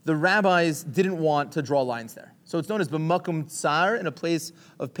 the rabbis didn't want to draw lines there. So it's known as b'makom tsar, in a place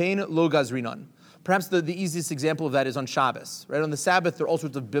of pain, lo gazrinon. Perhaps the easiest example of that is on Shabbos, right? On the Sabbath, there are all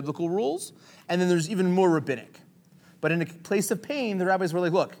sorts of biblical rules, and then there's even more rabbinic. But in a place of pain, the rabbis were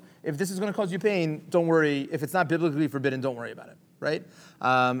like, look, if this is going to cause you pain, don't worry. If it's not biblically forbidden, don't worry about it, right?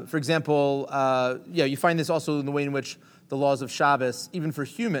 For example, you find this also in the way in which the laws of Shabbos, even for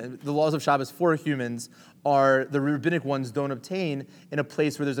the laws of Shabbos for humans are, the rabbinic ones don't obtain in a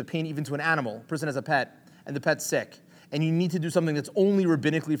place where there's a pain even to an animal. A person has a pet, and the pet's sick, and you need to do something that's only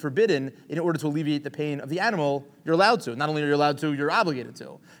rabbinically forbidden in order to alleviate the pain of the animal, you're allowed to. Not only are you allowed to, you're obligated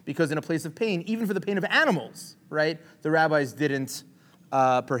to. Because in a place of pain, even for the pain of animals, right, the rabbis didn't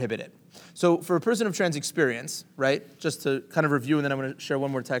prohibit it. So for a person of trans experience, right, just to kind of review, and then I'm going to share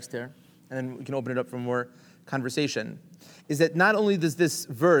one more text here, and then we can open it up for more conversation, is that not only does this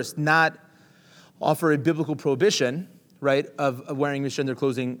verse not offer a biblical prohibition, right, of wearing misgender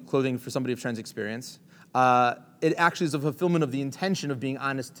clothing for somebody of trans experience, it actually is a fulfillment of the intention of being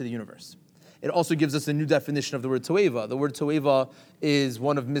honest to the universe. It also gives us a new definition of the word toeva. The word toeva is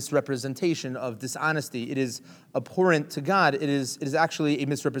one of misrepresentation, of dishonesty. It is abhorrent to God. It is actually a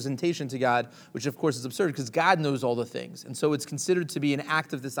misrepresentation to God, which of course is absurd because God knows all the things. And so it's considered to be an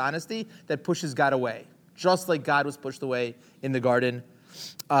act of dishonesty that pushes God away, just like God was pushed away in the garden.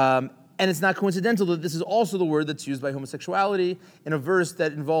 And it's not coincidental that this is also the word that's used by homosexuality in a verse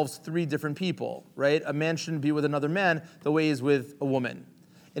that involves three different people, right? A man shouldn't be with another man the way he is with a woman.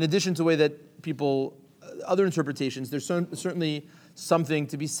 In addition to the way that people, other interpretations, there's certainly something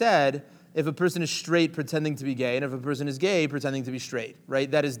to be said if a person is straight pretending to be gay, and if a person is gay pretending to be straight,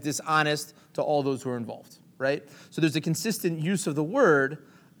 right? That is dishonest to all those who are involved, right? So there's a consistent use of the word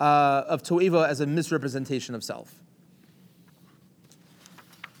of toeva as a misrepresentation of self.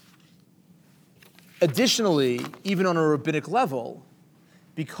 Additionally, even on a rabbinic level,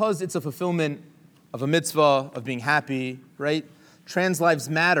 because it's a fulfillment of a mitzvah, of being happy, right? Trans lives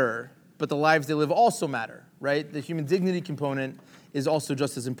matter, but the lives they live also matter, right? The human dignity component is also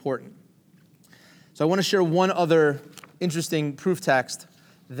just as important. So I want to share one other interesting proof text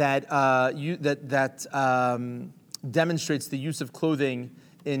that demonstrates the use of clothing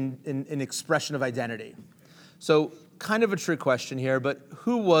in expression of identity. So kind of a trick question here, but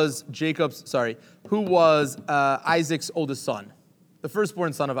who was Isaac's oldest son? The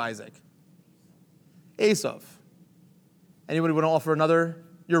firstborn son of Isaac? Esav. Anybody want to offer another?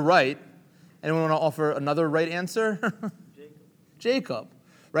 You're right. Anyone want to offer another right answer? Jacob.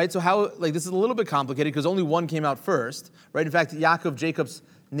 Right? So this is a little bit complicated because only one came out first, right? In fact, Jacob's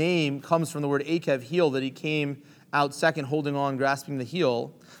name comes from the word akev, heel, that he came out second, holding on, grasping the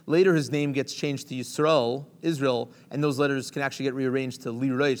heel. Later, his name gets changed to Yisrael, Israel, and those letters can actually get rearranged to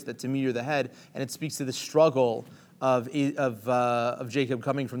Lirosh, that to me you're the head, and it speaks to the struggle of Jacob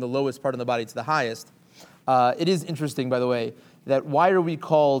coming from the lowest part of the body to the highest. It is interesting, by the way, that why are we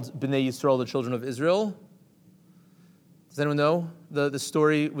called Bnei Yisrael, the children of Israel? Does anyone know the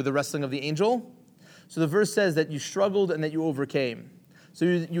story with the wrestling of the angel? So the verse says that you struggled and that you overcame. So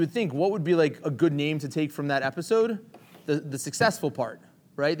you would think, what would be like a good name to take from that episode? The successful part,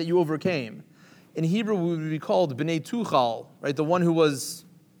 right? That you overcame. In Hebrew, we would be called B'nai Tuchal, right? The one who was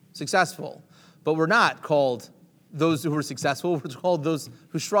successful. But we're not called those who were successful. We're called those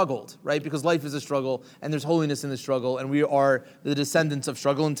who struggled, right? Because life is a struggle, and there's holiness in the struggle, and we are the descendants of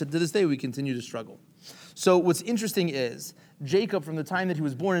struggle, and to this day, we continue to struggle. So what's interesting is, Jacob, from the time that he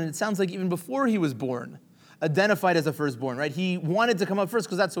was born, and it sounds like even before he was born, identified as a firstborn, right? He wanted to come out first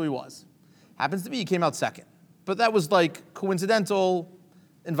because that's who he was. Happens to be he came out second. But that was like coincidental,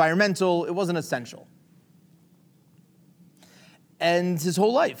 environmental, it wasn't essential. And his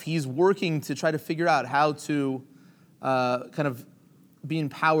whole life, he's working to try to figure out how to kind of be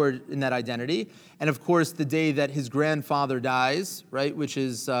empowered in that identity. And of course, the day that his grandfather dies, right, which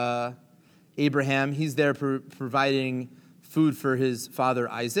is Abraham, he's there providing food for his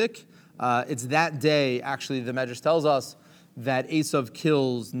father Isaac. It's that day, actually, the Medrash tells us that Esav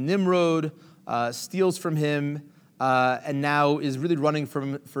kills Nimrod, steals from him, and now is really running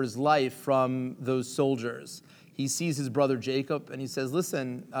for his life from those soldiers. He sees his brother Jacob, and he says,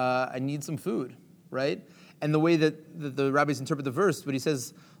 listen, I need some food, right? And the way that the rabbis interpret the verse, but he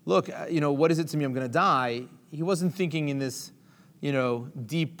says, look, what is it to me? I'm going to die. He wasn't thinking in this,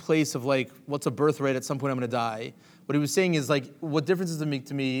 deep place of like, what's a birthright? At some point I'm going to die. What he was saying is like, what difference does it make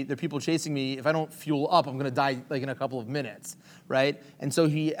to me? There are people chasing me. If I don't fuel up, I'm going to die like in a couple of minutes, right? And so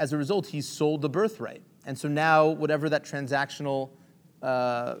as a result, he sold the birthright. And so now, whatever that transactional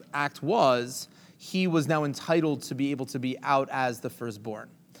act was, he was now entitled to be able to be out as the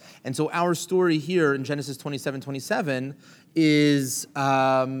firstborn. And so our story here in Genesis 27:27 is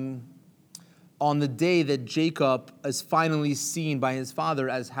on the day that Jacob is finally seen by his father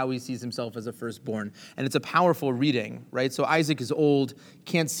as how he sees himself as a firstborn. And it's a powerful reading, right? So Isaac is old,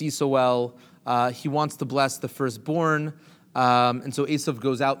 can't see so well. He wants to bless the firstborn. And so Esav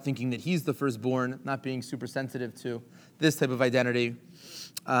goes out thinking that he's the firstborn, not being super sensitive to this type of identity,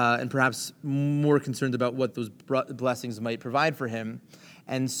 and perhaps more concerned about what those blessings might provide for him.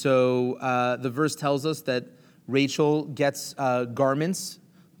 And so the verse tells us that Rachel gets garments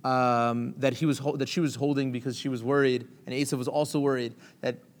that she was holding because she was worried, and Esav was also worried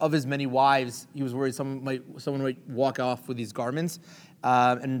that of his many wives, he was worried someone might walk off with these garments.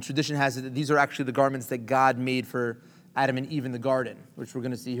 And tradition has it that these are actually the garments that God made for Adam and Eve in the garden, which we're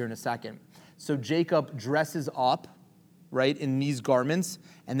going to see here in a second. So Jacob dresses up, right, in these garments,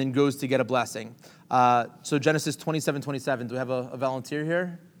 and then goes to get a blessing. So Genesis 27:27. Do we have a volunteer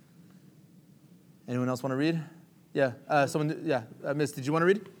here? Anyone else want to read? Yeah, Miss, did you want to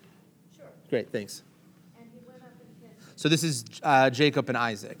read? Sure. Great, thanks. And he went up and kissed. So this is Jacob and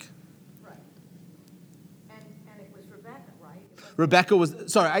Isaac. Right. And it was Rebecca, right? Rebecca was,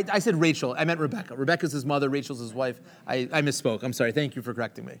 sorry, I said Rachel. I meant Rebecca. Rebecca's his mother, Rachel's his wife. I misspoke. I'm sorry. Thank you for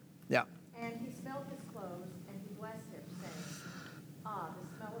correcting me. Yeah. And he smelled his clothes, and he blessed him, saying, the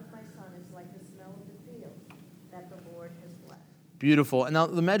smell of my son is like the smell of the field that the Lord has blessed. Beautiful. And now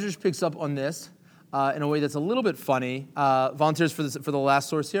the Medrash picks up on this in a way that's a little bit funny. Volunteers for the last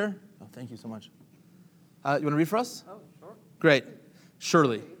source here? Oh, thank you so much. You want to read for us? Oh, sure. Great.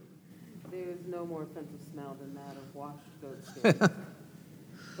 Shirley. There is no more offensive smell than that of washed goat skin.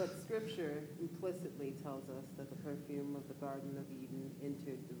 But Scripture implicitly tells us that the perfume of the Garden of Eden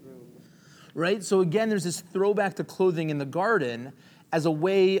entered the room. Right? So again, there's this throwback to clothing in the garden as a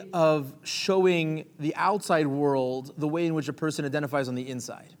way of showing the outside world the way in which a person identifies on the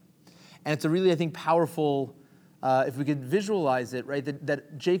inside. And it's a really, I think, powerful, if we could visualize it, right,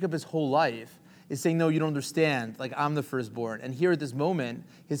 that Jacob, his whole life, is saying, no, you don't understand, like, I'm the firstborn. And here at this moment,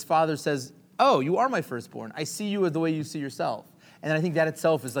 his father says, oh, you are my firstborn. I see you the way you see yourself. And I think that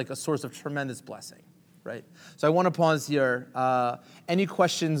itself is like a source of tremendous blessing, right? So I want to pause here. Any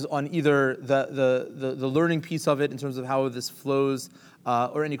questions on either the learning piece of it in terms of how this flows,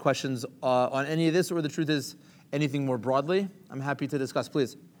 or any questions on any of this, or the truth is anything more broadly? I'm happy to discuss.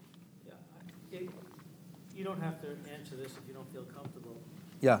 Please. You don't have to answer this if you don't feel comfortable.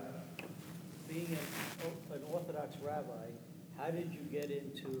 Yeah. Being an Orthodox rabbi, how did you get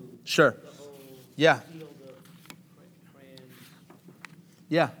into Sure. the whole Yeah. field of trans?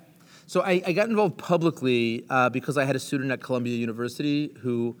 Yeah. So I got involved publicly because I had a student at Columbia University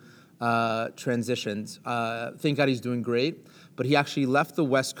who transitioned. Thank God he's doing great. But he actually left the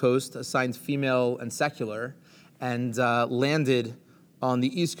West Coast, assigned female and secular, and landed on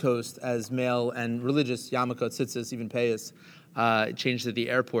the East Coast as male and religious, yarmulke, tzitzis, even payas, changed at the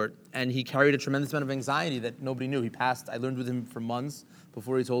airport. And he carried a tremendous amount of anxiety that nobody knew. He passed. I learned with him for months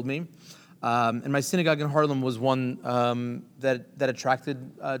before he told me. And my synagogue in Harlem was one that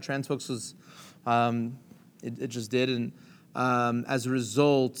attracted trans folks. It just did. And As a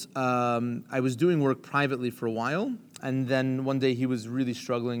result, I was doing work privately for a while, and then one day he was really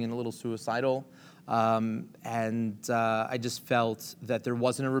struggling and a little suicidal, and I just felt that there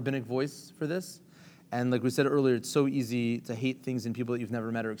wasn't a rabbinic voice for this. And like we said earlier, it's so easy to hate things in people that you've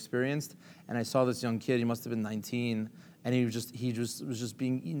never met or experienced. And I saw this young kid, he must have been 19, and he was just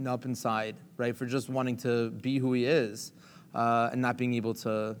being eaten up inside, right, for just wanting to be who he is, and not being able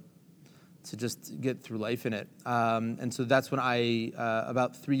to just get through life in it. And so that's when I,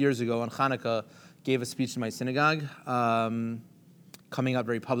 about 3 years ago on Hanukkah, gave a speech in my synagogue, coming out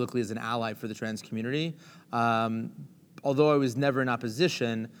very publicly as an ally for the trans community. Although I was never in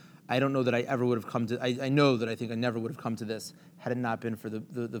opposition, I don't know that I ever would have come to, I know that I think I never would have come to this had it not been for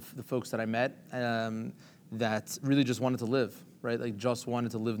the folks that I met that really just wanted to live, right? Like just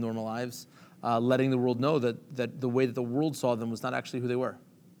wanted to live normal lives, letting the world know that the way that the world saw them was not actually who they were.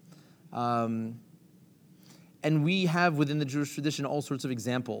 And we have within the Jewish tradition all sorts of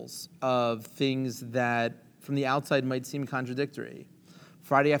examples of things that from the outside might seem contradictory.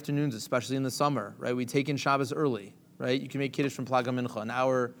 Friday afternoons, especially in the summer, right? We take in Shabbos early, right? You can make Kiddush from Plaga Mincha, 1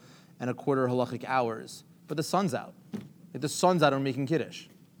 hour and a quarter halachic hours, but the sun's out. Like the sun's out, and we're making Kiddush.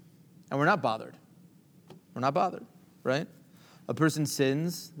 And we're not bothered. We're not bothered, right? A person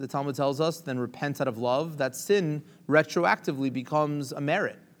sins, the Talmud tells us, then repents out of love. That sin retroactively becomes a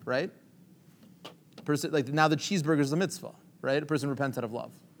merit, right? A person, like now the cheeseburger is a mitzvah, right? A person repents out of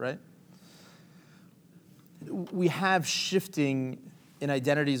love, right? We have shifting in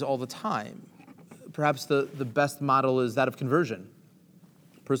identities all the time. Perhaps the best model is that of conversion.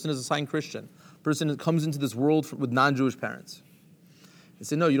 A person is assigned Christian. A person comes into this world with non-Jewish parents. They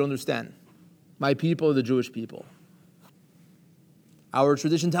say, no, you don't understand. My people are the Jewish people. Our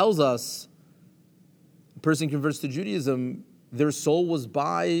tradition tells us a person converts to Judaism, their soul was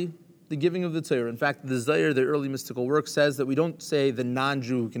by the giving of the Torah. In fact, the Zohar, the early mystical work, says that we don't say the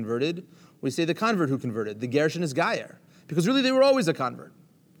non-Jew who converted, we say the convert who converted, the Gershon is Gayer. Because really they were always a convert.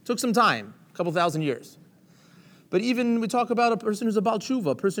 It took some time, a couple thousand years. But even we talk about a person who's a Baal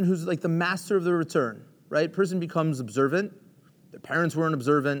Tshuva, a person who's like the master of the return, right? Person becomes observant. Their parents weren't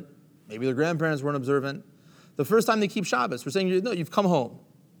observant. Maybe their grandparents weren't observant. The first time they keep Shabbos, we're saying, no, you've come home.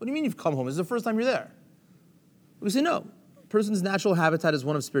 What do you mean you've come home? This is the first time you're there. We say, no. A person's natural habitat is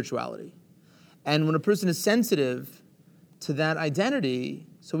one of spirituality. And when a person is sensitive to that identity,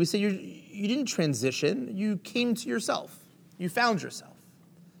 so we say you didn't transition, you came to yourself. You found yourself.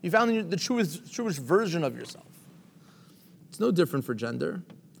 You found the truest version of yourself. It's no different for gender.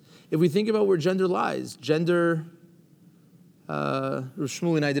 If we think about where gender lies, gender...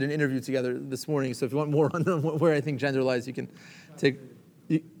 Shmuly and I did an interview together this morning, so if you want more on where I think gender lies, you can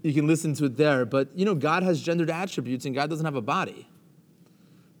listen to it there. But, God has gendered attributes, and God doesn't have a body,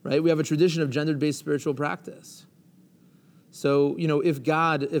 right? We have a tradition of gender-based spiritual practice. So,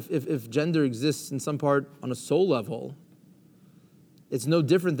 if gender exists in some part on a soul level, it's no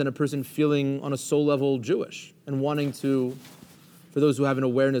different than a person feeling on a soul level Jewish and wanting to, for those who have an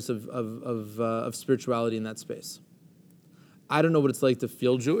awareness of spirituality in that space. I don't know what it's like to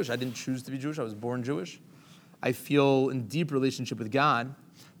feel Jewish. I didn't choose to be Jewish. I was born Jewish. I feel in deep relationship with God,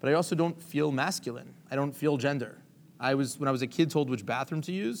 but I also don't feel masculine. I don't feel gender. When I was a kid, told which bathroom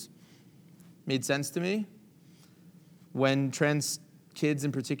to use. Made sense to me. When trans kids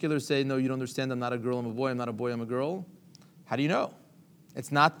in particular say, no, you don't understand, I'm not a girl, I'm a boy, I'm not a boy, I'm a girl. How do you know?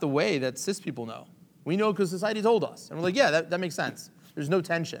 It's not the way that cis people know. We know because society told us. And we're like, yeah, that makes sense. There's no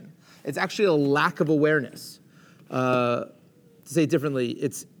tension. It's actually a lack of awareness. To say it differently,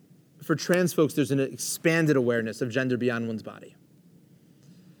 it's for trans folks, there's an expanded awareness of gender beyond one's body.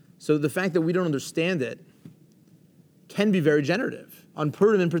 So the fact that we don't understand it can be very generative. On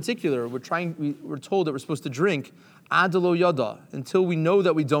Purim in particular, we're told that we're supposed to drink ad lo yada, until we know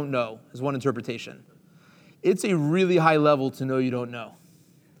that we don't know, is one interpretation. It's a really high level to know you don't know.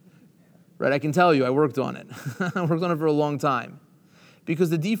 Right, I can tell you, I worked on it. I worked on it for a long time.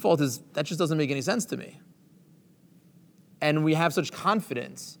 Because the default is, that just doesn't make any sense to me. And we have such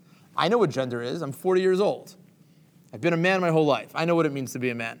confidence. I know what gender is. I'm 40 years old. I've been a man my whole life. I know what it means to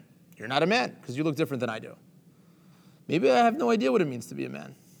be a man. You're not a man because you look different than I do. Maybe I have no idea what it means to be a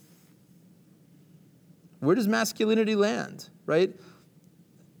man. Where does masculinity land, right?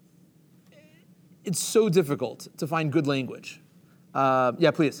 It's so difficult to find good language.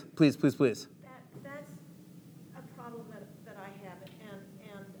 Yeah, please. That's a problem that I have,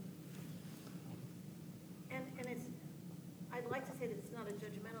 and it's, I'd like to say that it's not a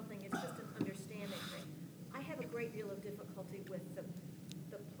judgmental thing, it's just an understanding thing. I have a great deal of difficulty with the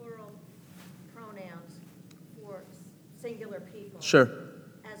plural pronouns for singular people. Sure.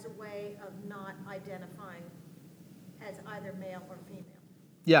 As a way of not identifying as either either male or female.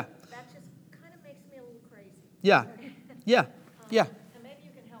 Yeah. That just kind of makes me a little crazy. Yeah. Yeah. Yeah. And maybe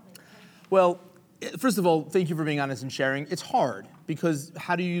you can help me with that. Well, first of all, thank you for being honest and sharing. It's hard because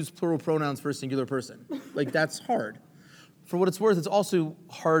how do you use plural pronouns for a singular person? Like, that's hard. For what it's worth, it's also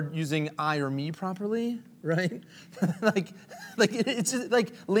hard using I or me properly, right? It's just,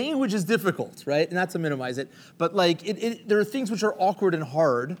 like, language is difficult, right? Not to minimize it, but like there are things which are awkward and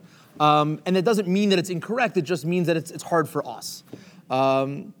hard, and it doesn't mean that it's incorrect. It just means that it's hard for us.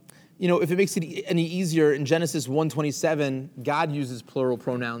 If it makes it any easier, in Genesis 1:27, God uses plural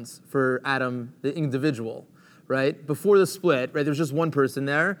pronouns for Adam, the individual, right? Before the split, right, there's just one person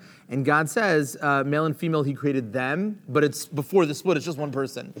there, and God says, male and female, he created them, but it's before the split, it's just one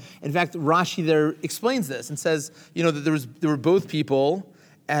person. In fact, Rashi there explains this and says, that there were both people,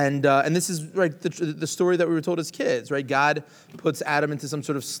 and this is right the story that we were told as kids, right? God puts Adam into some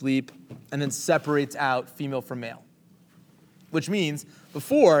sort of sleep and then separates out female from male, which means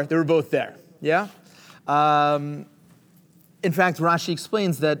before they were both there, yeah? In fact, Rashi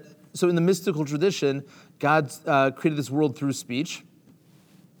explains that, so in the mystical tradition, God created this world through speech.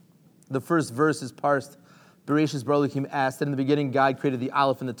 The first verse is parsed, Bereshis bara Elokim asked, that in the beginning God created the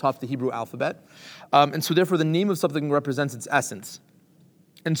Aleph and the Taf, the Hebrew alphabet. And so therefore the name of something represents its essence.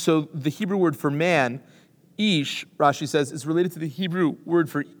 And so the Hebrew word for man, ish, Rashi says, is related to the Hebrew word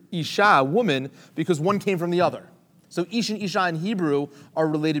for isha, woman, because one came from the other. So ish and isha in Hebrew are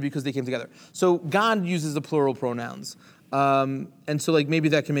related because they came together. So God uses the plural pronouns. And so maybe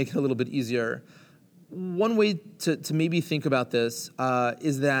that can make it a little bit easier. One way to maybe think about this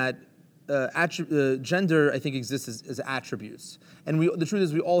is that gender, I think, exists as attributes. And the truth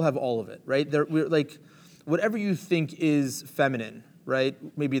is we all have all of it, right? We're whatever you think is feminine, right?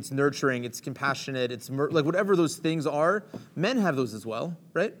 Maybe it's nurturing, it's compassionate, it's whatever those things are, men have those as well,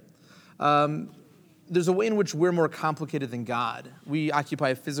 right? There's a way in which we're more complicated than God. We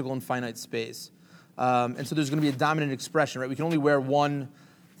occupy a physical and finite space. And so there's going to be a dominant expression, right? We can only wear one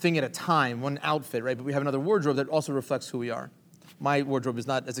thing at a time, one outfit, right? But we have another wardrobe that also reflects who we are. My wardrobe is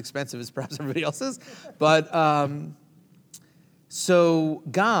not as expensive as perhaps everybody else's, but so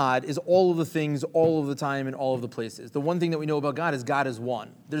God is all of the things, all of the time, in all of the places. The one thing that we know about God is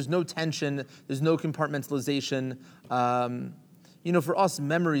one. There's no tension, there's no compartmentalization. For us,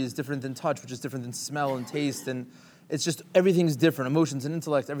 memory is different than touch, which is different than smell and taste, and it's just everything's different. Emotions and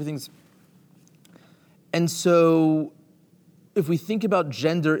intellect, everything's. And so, if we think about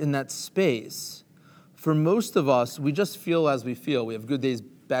gender in that space, for most of us, we just feel as we feel. We have good days,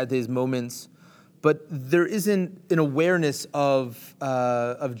 bad days, moments, but there isn't an awareness of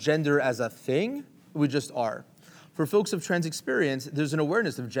gender as a thing. We just are. For folks of trans experience, there's an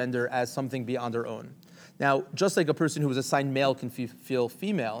awareness of gender as something beyond our own. Now, just like a person who was assigned male can feel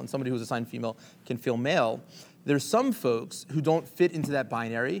female, and somebody who was assigned female can feel male, there's some folks who don't fit into that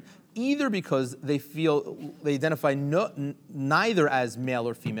binary, either because they identify neither as male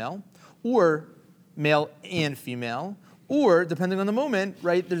or female, or male and female, or, depending on the moment,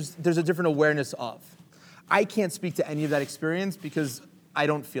 right, there's a different awareness of. I can't speak to any of that experience because I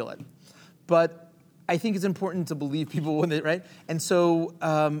don't feel it. But I think it's important to believe people when they, right? And so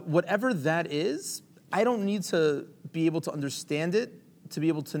whatever that is, I don't need to be able to understand it to be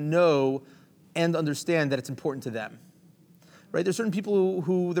able to know and understand that it's important to them. Right? There's certain people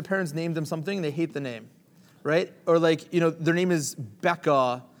who their parents named them something and they hate the name, right? Or their name is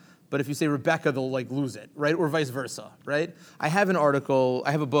Becca, but if you say Rebecca, they'll lose it, right? Or vice versa, right? I have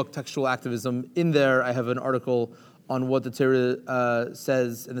a book, Textual Activism. In there, I have an article on what the Torah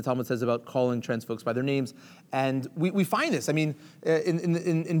says and the Talmud says about calling trans folks by their names. And we find this. I mean,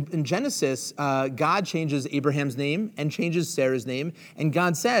 in Genesis, God changes Abraham's name and changes Sarah's name. And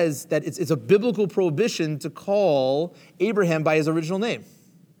God says that it's a biblical prohibition to call Abraham by his original name.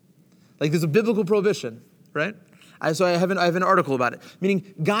 There's a biblical prohibition, right? So I have an article about it.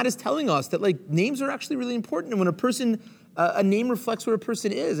 Meaning God is telling us that names are actually really important. And when a name reflects what a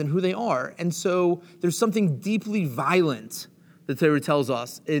person is and who they are. And so there's something deeply violent that Torah tells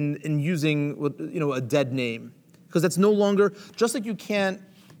us in using a dead name. Because that's no longer, just like you can't,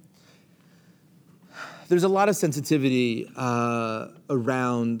 there's a lot of sensitivity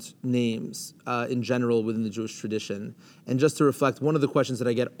around names in general within the Jewish tradition. And just to reflect, one of the questions that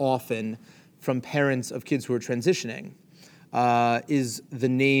I get often from parents of kids who are transitioning is the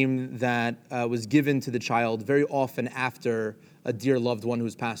name that was given to the child very often after a dear loved one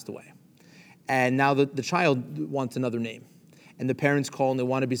who's passed away. And now the child wants another name. And the parents call and they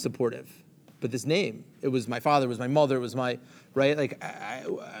want to be supportive. But this name, it was my father, it was my mother, it was my, right?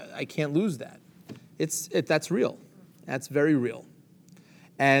 I can't lose that. That's real. That's very real.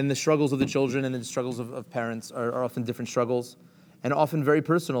 And the struggles of the children and the struggles of parents are often different struggles, and often very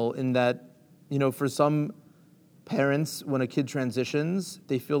personal in that, for some parents, when a kid transitions,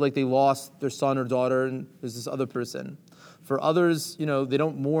 they feel like they lost their son or daughter and there's this other person. For others, they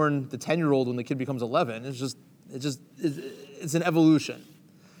don't mourn the 10-year-old when the kid becomes 11. It's an evolution.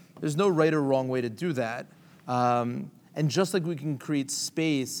 There's no right or wrong way to do that. And just like we can create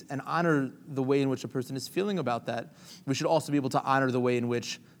space and honor the way in which a person is feeling about that, we should also be able to honor the way in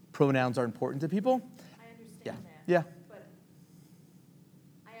which pronouns are important to people. I understand Yeah. that. Yeah. But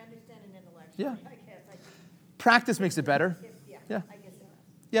I understand it intellectually, Yeah. I guess. Practice makes it better. Yeah, Yeah. I guess it does.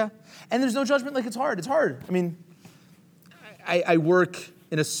 Yeah. And there's no judgment. Like, it's hard. It's hard. I mean, I work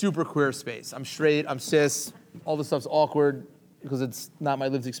in a super queer space. I'm straight. I'm cis. All this stuff's awkward because it's not my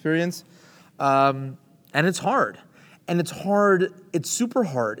lived experience. And it's hard. And it's hard. It's super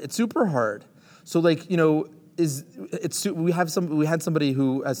hard. It's super hard. So, like, we had somebody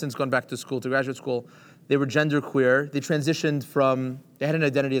who has since gone back to school, to graduate school. They were genderqueer. They transitioned they had an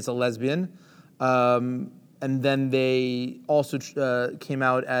identity as a lesbian. And then they also came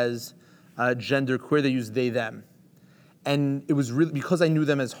out as genderqueer. They used they, them. And it was really, because I knew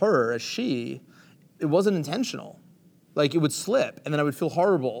them as her, as she, it wasn't intentional. Like, it would slip, and then I would feel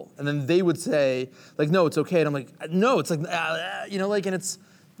horrible. And then they would say, like, no, it's okay. And I'm like, no, it's like, and it's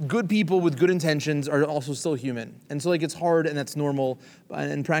good people with good intentions are also still human. And so, like, it's hard, and that's normal,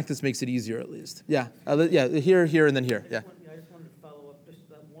 and practice makes it easier, at least. Yeah, here, and then here, yeah. I just wanted to follow up, just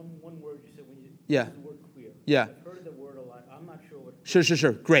that one word you said when you Yeah. used the word queer. Yeah. I've heard the word a lot. I'm not sure what.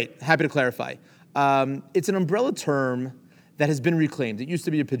 Sure. Great. Happy to clarify. It's an umbrella term that has been reclaimed. It used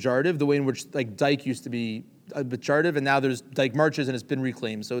to be a pejorative, the way in which, like, dyke used to be a pejorative, and now there's dyke marches, and it's been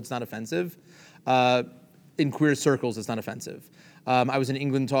reclaimed, so it's not offensive. In queer circles, it's not offensive. I was in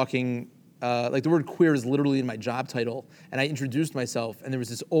England talking, the word queer is literally in my job title, and I introduced myself, and there was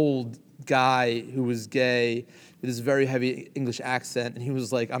this old guy who was gay with this very heavy English accent, and he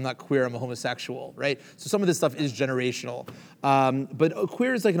was like, I'm not queer, I'm a homosexual, right? So some of this stuff is generational. But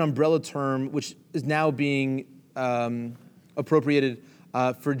queer is like an umbrella term which is now being appropriated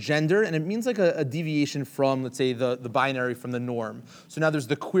for gender, and it means like a deviation from, let's say, the binary, from the norm. So now there's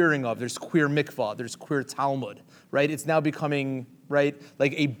the queering of, there's queer mikvah, there's queer Talmud, right? It's now becoming, right,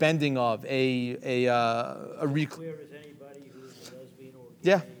 like a bending of, Queer is anybody who's a lesbian or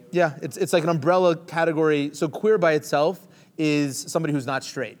gay. Yeah, it's like an umbrella category. So queer by itself is somebody who's not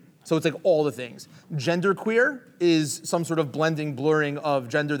straight. So it's like all the things. Genderqueer is some sort of blending, blurring of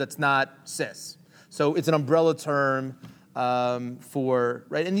gender that's not cis. So it's an umbrella term for,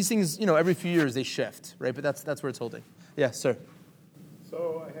 right? And these things, every few years they shift, right? But that's where it's holding. Yeah, sir.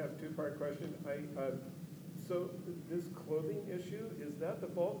 So I have two-part question. So this clothing issue, is that the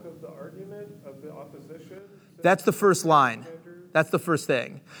bulk of the argument of the opposition? That's the first line. That's the first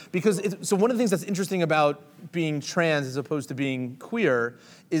thing. Because so one of the things that's interesting about being trans as opposed to being queer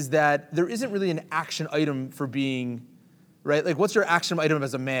is that there isn't really an action item for being, right? Like, what's your action item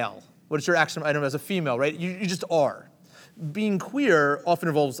as a male? What's your action item as a female, right? You just are. Being queer often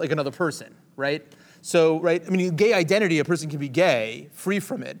involves, like, another person, right? So, right, I mean, gay identity, a person can be gay, free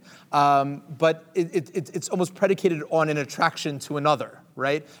from it, but it's almost predicated on an attraction to another,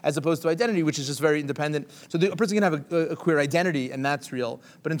 right? As opposed to identity, which is just very independent. So a person can have a queer identity, and that's real.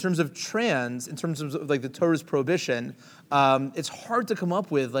 But in terms of trans, in terms of, like, the Torah's prohibition, it's hard to come up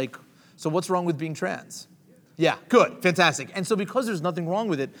with, like, so what's wrong with being trans? Yeah, good, fantastic. And so because there's nothing wrong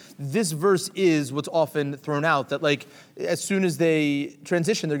with it, this verse is what's often thrown out, that, like, as soon as they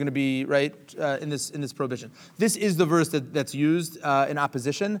transition, they're going to be, right, in this prohibition. This is the verse that's used in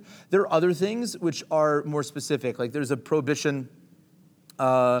opposition. There are other things which are more specific, like there's a prohibition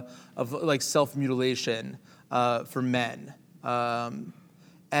of, like, self-mutilation for men.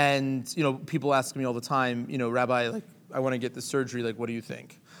 And, people ask me all the time, Rabbi, like, I want to get this surgery, like, what do you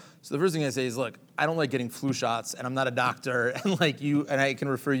think? So the first thing I say is, look, I don't like getting flu shots, and I'm not a doctor, and I can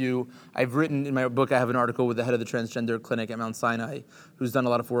refer you. I've written in my book, I have an article with the head of the transgender clinic at Mount Sinai, who's done a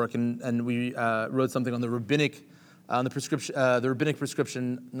lot of work, and we wrote something on the rabbinic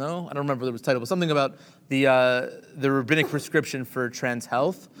prescription. No, I don't remember what it was titled, but something about the rabbinic prescription for trans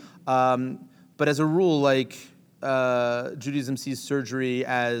health. But as a rule, like, Judaism sees surgery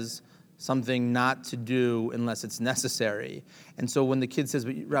as something not to do unless it's necessary. And so when the kid says,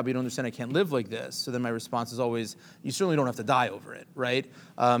 but Rabbi, you don't understand, I can't live like this, so then my response is always, you certainly don't have to die over it, right?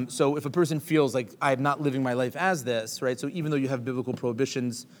 So if a person feels like, I'm not living my life as this, right? So even though you have biblical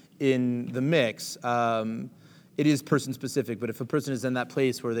prohibitions in the mix, it is person-specific, but if a person is in that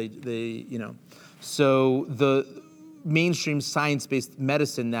place where they so the mainstream science-based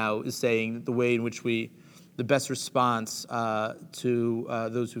medicine now is saying the way in which the the best response to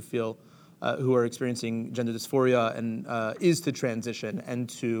those who feel who are experiencing gender dysphoria and is to transition and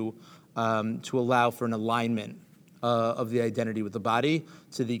to allow for an alignment of the identity with the body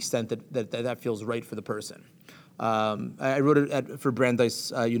to the extent that feels right for the person. I wrote it for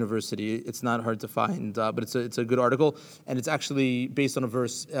Brandeis University. It's not hard to find, but it's a good article, and it's actually based on a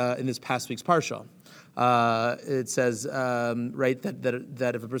verse in this past week's Parsha. It says,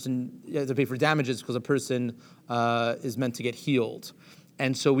 that if a person has to pay for damages because a person is meant to get healed.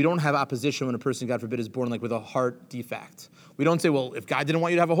 And so we don't have opposition when a person, God forbid, is born like with a heart defect. We don't say, well, if God didn't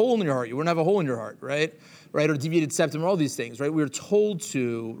want you to have a hole in your heart, you wouldn't have a hole in your heart, right? Or deviated septum, or all these things, right? We're told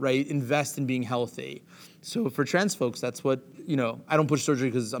to, invest in being healthy. So for trans folks, that's what, I don't push surgery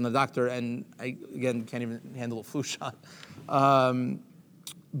because I'm the doctor and I, again, can't even handle a flu shot.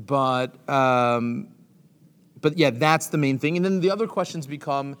 But yeah, that's the main thing. And then the other questions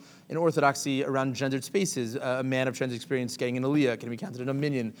become, in Orthodoxy, around gendered spaces. A man of trans experience getting an aliyah can be counted in a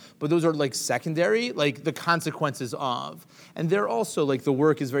minyan. But those are secondary, the consequences of. And they're also, the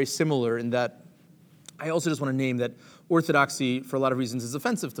work is very similar in that I also just want to name that Orthodoxy, for a lot of reasons, is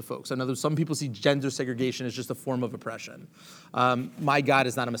offensive to folks. I know some people see gender segregation as just a form of oppression. My God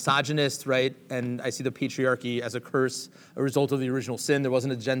is not a misogynist, right? And I see the patriarchy as a curse, a result of the original sin. There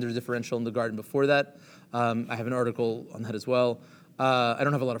wasn't a gender differential in the garden before that. I have an article on that as well. I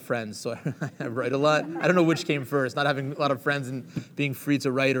don't have a lot of friends, so I write a lot. I don't know which came first, not having a lot of friends and being free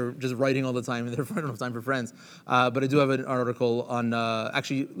to write or just writing all the time, and therefore I don't have time for friends. But I do have an article on,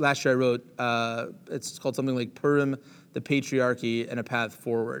 actually last year I wrote, it's called something like Purim, the Patriarchy, and a Path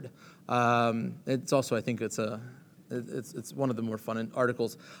Forward. It's also, I think it's one of the more fun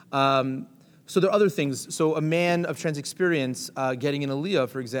articles. So there are other things. So a man of trans experience getting an aliyah,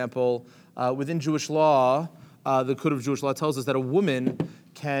 for example, within Jewish law, the Code of Jewish Law tells us that a woman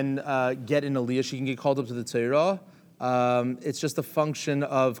can get an aliyah. She can get called up to the Torah. It's just a function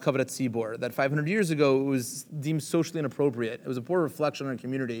of Kavod Tzibor, that 500 years ago it was deemed socially inappropriate. It was a poor reflection on our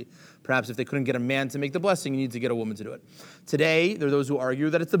community. Perhaps if they couldn't get a man to make the blessing, you need to get a woman to do it. Today, there are those who argue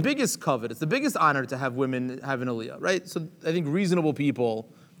that it's the biggest kavod, it's the biggest honor to have women have an aliyah, right? So I think reasonable people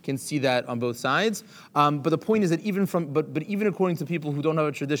can see that on both sides. But the point is that even according to people who don't have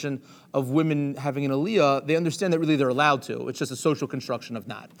a tradition of women having an aliyah, they understand that really they're allowed to. It's just a social construction of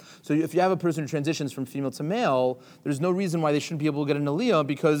not. So if you have a person who transitions from female to male, there's no reason why they shouldn't be able to get an aliyah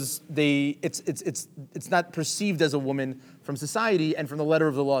because it's not perceived as a woman from society, and from the letter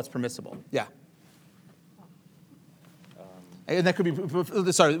of the law, it's permissible. Yeah. And that could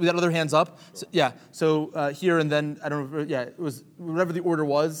be, sorry, we got other hands up. So, yeah, so here and then, I don't know, yeah, it was, whatever the order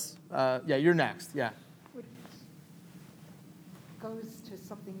was, yeah, you're next, yeah. Which goes to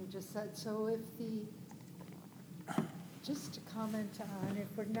something you just said. So just to comment on, if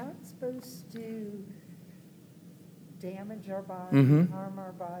we're not supposed to damage our body, harm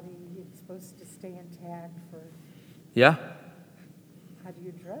our body, it's supposed to stay intact for... Yeah. How do you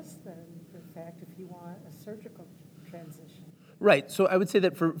address then the fact if you want a surgical transition? Right. So I would say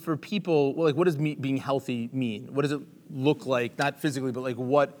that for people, well, what does being healthy mean? What does it look like? Not physically, but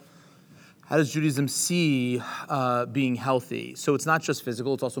how does Judaism see being healthy? So it's not just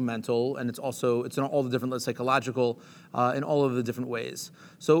physical; it's also mental, and it's in all the different psychological, in all of the different ways.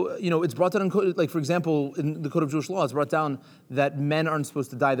 So it's brought down for example, in the Code of Jewish Law, it's brought down that men aren't supposed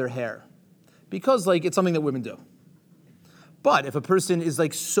to dye their hair because it's something that women do. But if a person is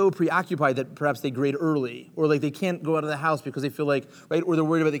so preoccupied that perhaps they grade early, or they can't go out of the house because they feel right, or they're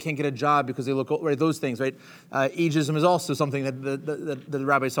worried about they can't get a job because they look old, right, those things, right? Ageism is also something that the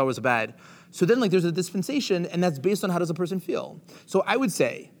rabbi saw was bad. So then there's a dispensation, and that's based on how does a person feel. So I would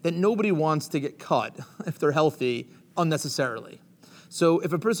say that nobody wants to get cut if they're healthy unnecessarily. So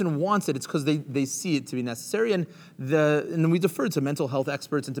if a person wants it, it's because they see it to be necessary. And we defer to mental health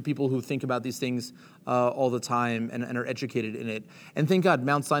experts and to people who think about these things all the time and are educated in it. And thank God,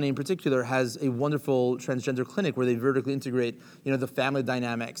 Mount Sinai in particular has a wonderful transgender clinic where they vertically integrate, the family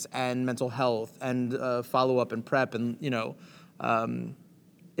dynamics and mental health and follow-up and prep. And,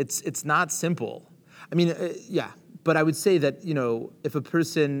 it's not simple. I mean, yeah, but I would say that, if a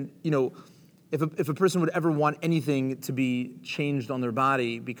person, if a person would ever want anything to be changed on their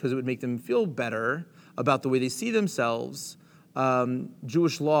body because it would make them feel better about the way they see themselves,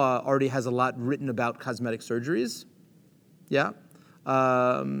 Jewish law already has a lot written about cosmetic surgeries. Yeah.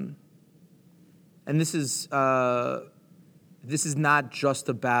 And this is not just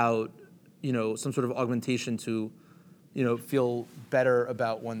about, some sort of augmentation to, feel better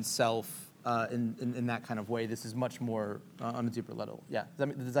about oneself in that kind of way. This is much more on a deeper level. Yeah.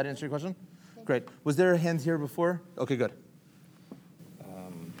 Does that answer your question? Great. Was there a hand here before? Okay, good.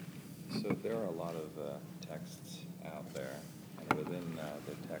 So there are a lot of texts out there, and within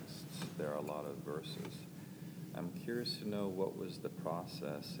the texts there are a lot of verses. I'm curious to know what was the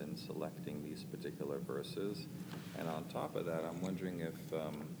process in selecting these particular verses, and on top of that, I'm wondering if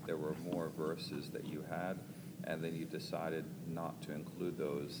there were more verses that you had, and then you decided not to include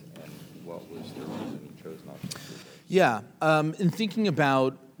those, and what was the reason you chose not to include those? Yeah, in thinking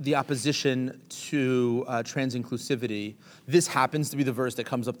about the opposition to trans inclusivity, this happens to be the verse that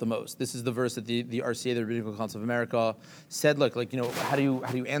comes up the most. This is the verse that the RCA, the Rabbinical Council of America, said, look, like, how do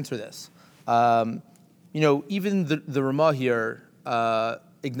you answer this? Even the Ramah here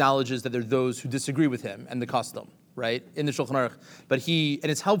acknowledges that there are those who disagree with him and the custom, right, in the Shulchan Aruch. But and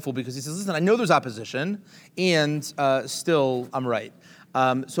it's helpful because he says, listen, I know there's opposition, and still I'm right.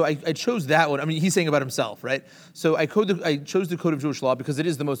 So I chose that one. I mean, he's saying about himself, right? So I chose the Code of Jewish Law because it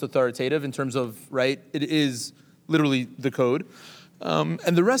is the most authoritative in terms of, right, it is literally the code. And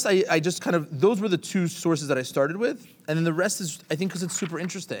the rest, I just those were the two sources that I started with. And then the rest is, I think, because it's super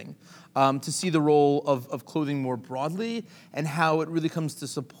interesting to see the role of clothing more broadly and how it really comes to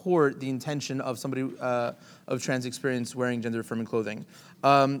support the intention of somebody of trans experience wearing gender-affirming clothing.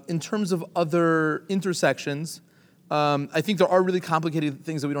 In terms of other intersections, I think there are really complicated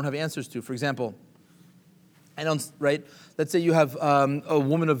things that we don't have answers to. For example, right? Let's say you have a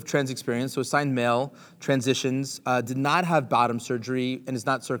woman of trans experience, so assigned male, transitions, did not have bottom surgery and is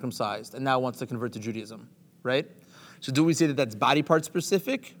not circumcised, and now wants to convert to Judaism, right? So do we say that that's body part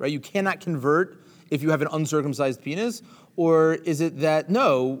specific, right? You cannot convert if you have an uncircumcised penis, or is it that,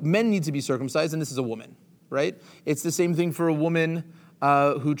 no, men need to be circumcised and this is a woman, right? It's the same thing for a woman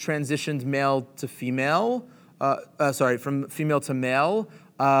who transitioned male to female, from female to male,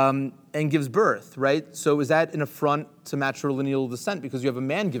 and gives birth, right? So is that an affront to matrilineal descent because you have a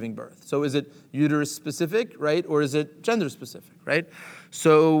man giving birth? So is it uterus specific, right? Or is it gender specific, right?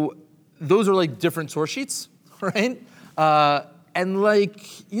 So those are like different source sheets, right? And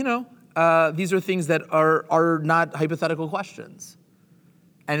these are things that are not hypothetical questions.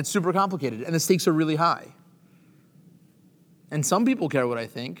 And it's super complicated, and the stakes are really high. And some people care what I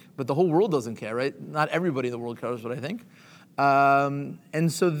think, but the whole world doesn't care, right? Not everybody in the world cares what I think.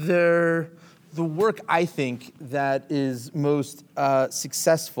 And so the work, I think, that is most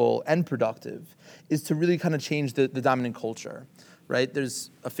successful and productive is to really kind of change the dominant culture, right? There's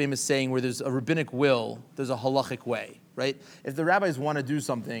a famous saying where there's a rabbinic will, there's a halachic way, right? If the rabbis want to do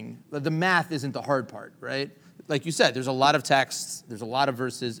something, the math isn't the hard part, right? Like you said, there's a lot of texts, there's a lot of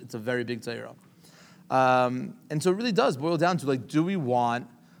verses, it's a very big Torah. And so it really does boil down to, do we want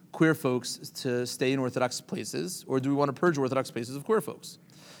queer folks to stay in Orthodox places, or do we want to purge Orthodox places of queer folks?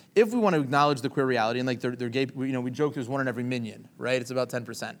 If we want to acknowledge the queer reality, and they're gay, we joke there's one in every minion, right? It's about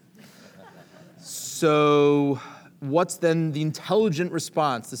 10%. So what's then the intelligent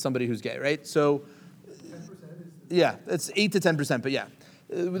response to somebody who's gay, right? So 10% it's 8 to 10%, but yeah.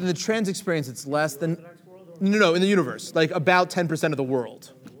 In the trans experience, it's less than, no, in the universe, about 10% of the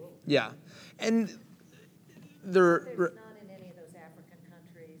world. Yeah. And There's not in any of those African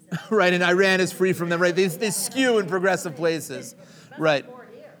countries. Right, and Iran is free from them, right? They skew in progressive places, right? More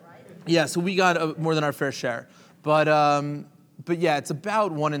here, right? Yeah, so we got more than our fair share, but yeah, it's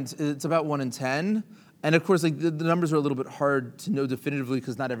about 1 in 10, and of course, the numbers are a little bit hard to know definitively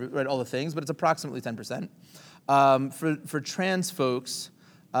because not all the things, but it's approximately 10%. For trans folks,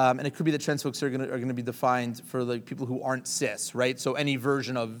 and it could be that trans folks are going to be defined for people who aren't cis, right? So any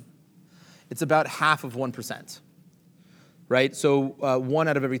version of. It's about half of 1%, right? So 1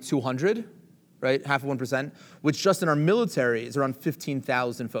 out of every 200, right? Half of 1%, which just in our military is around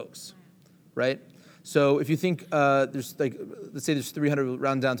 15,000 folks, right? So if you think let's say there's 300,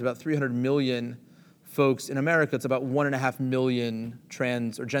 round down to about 300 million folks in America, it's about 1.5 million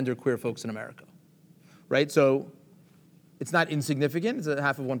trans or genderqueer folks in America, right? So it's not insignificant, it's a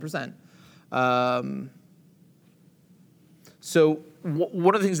half of 1%. So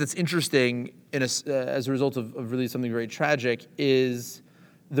one of the things that's interesting as a result of really something very tragic is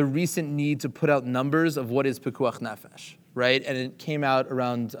the recent need to put out numbers of what is pikuach nefesh, right? And it came out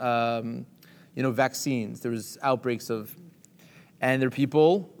around vaccines. There was outbreaks and there are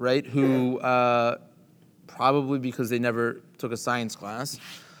people, right, who probably because they never took a science class,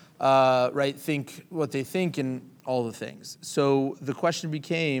 right, think what they think and all the things. So the question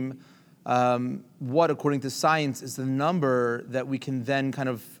became, what, according to science, is the number that we can then kind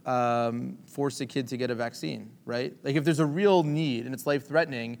of force a kid to get a vaccine, right? If there's a real need and it's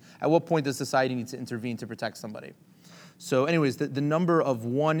life-threatening, at what point does society need to intervene to protect somebody? So anyways, the number of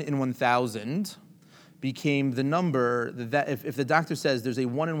 1 in 1,000 became the number that if the doctor says there's a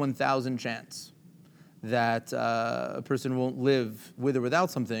 1 in 1,000 chance that a person won't live with or without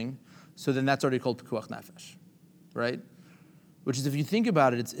something, so then that's already called pikuach nefesh, right? Which is, if you think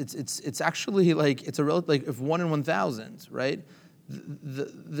about it, it's actually like it's like if 1 in 1,000, right?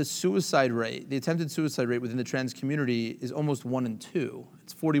 The suicide rate, the attempted suicide rate within the trans community is almost 1 in 2.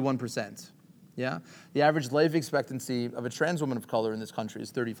 It's 41%. Yeah, the average life expectancy of a trans woman of color in this country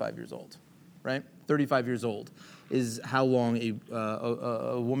is 35 years old, right? 35 years old is how long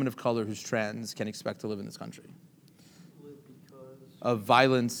a woman of color who's trans can expect to live in this country. Because Of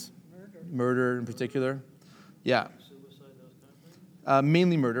violence, murder in particular. Yeah. suicide, those kind of things?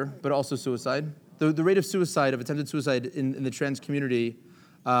 Mainly murder, but also suicide. The rate of suicide, of attempted suicide in the trans community,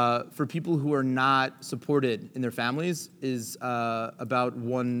 for people who are not supported in their families is about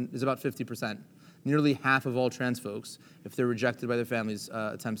 50%. Nearly half of all trans folks, if they're rejected by their families,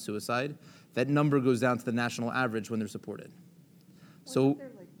 attempt suicide. That number goes down to the national average when they're supported. So Wasn't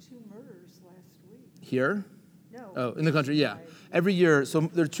there like 2 murders last week? here, No. in the country, yeah. Every year, so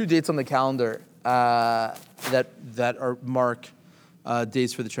there are 2 dates on the calendar that are mark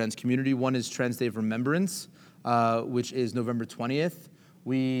days for the trans community. One is Trans Day of Remembrance, which is November 20th.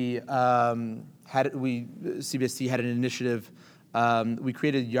 CBST had an initiative. We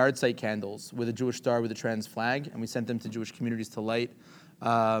created yard site candles with a Jewish star with a trans flag, and we sent them to Jewish communities to light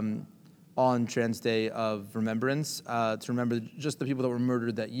on Trans Day of Remembrance to remember just the people that were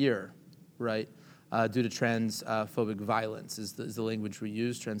murdered that year, right? Due to transphobic violence is the language we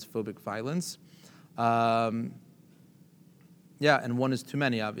use, transphobic violence. And one is too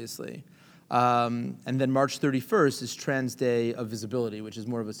many, obviously. And then March 31st is Trans Day of Visibility, which is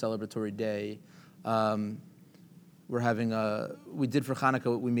more of a celebratory day. We did for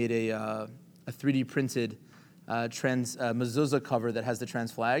Hanukkah, we made a 3D printed trans mezuzah cover that has the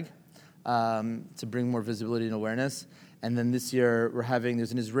trans flag to bring more visibility and awareness. And then this year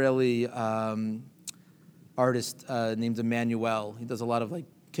there's an Israeli artist named Emmanuel. He does a lot of like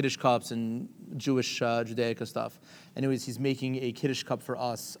Kiddush cups and Jewish Judaica stuff. Anyways, he's making a Kiddush cup for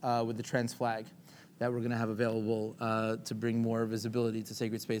us with the trans flag that we're going to have available to bring more visibility to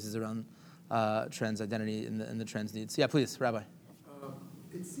sacred spaces around trans identity and the trans needs. Yeah, please, Rabbi.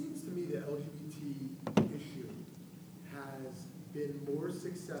 It seems to me the LGBT issue has been more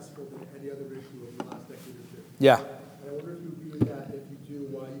successful than any other issue in the last decade or 2. Yeah. And I wonder if you agree with that. If you do,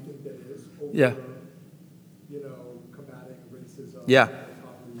 why you think that is over, Yeah. Combating racism, Yeah.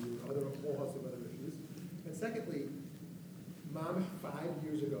 poverty, a whole host of other issues. And secondly, Mom, 5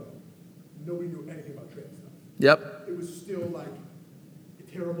 years ago, nobody knew anything about trans stuff. Yep. It was still like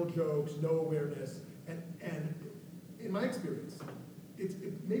terrible jokes, no awareness, and in my experience, it's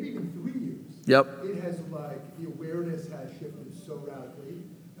maybe even 3 years. Yep. It has the awareness has shifted so radically,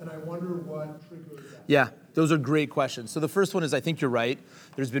 and I wonder what triggers that. Yeah, those are great questions. So the first one is, I think you're right.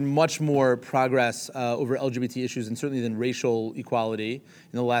 There's been much more progress over LGBT issues and certainly than racial equality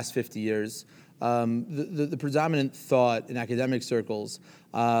in the last 50 years. The predominant thought in academic circles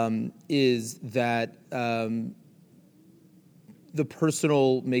is that the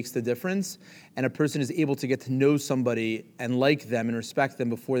personal makes the difference, and a person is able to get to know somebody and like them and respect them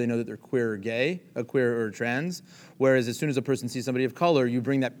before they know that they're queer or gay, queer or trans. Whereas as soon as a person sees somebody of color, you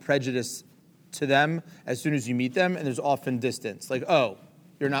bring that prejudice to them as soon as you meet them, and there's often distance. Like, oh,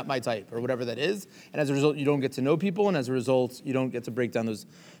 you're not my type, or whatever that is. And as a result, you don't get to know people, and as a result, you don't get to break down those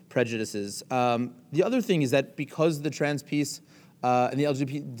prejudices. The other thing is that because the trans piece and the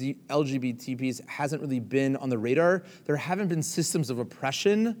LGBT piece hasn't really been on the radar, there haven't been systems of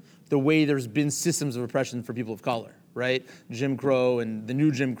oppression the way there's been systems of oppression for people of color, right? Jim Crow and the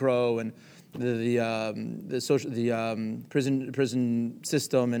new Jim Crow and the prison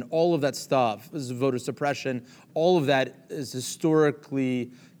system and all of that stuff, voter suppression, all of that is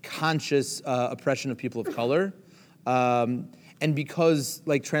historically conscious oppression of people of color. And because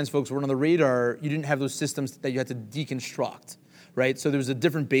like trans folks weren't on the radar, you didn't have those systems that you had to deconstruct, right? So there's a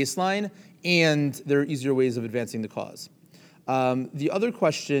different baseline, and there are easier ways of advancing the cause. The other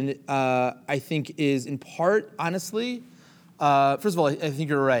question, I think, is in part, honestly, first of all, I think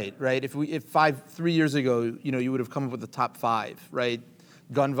you're right? If 3 years ago, you would have come up with the top 5, right?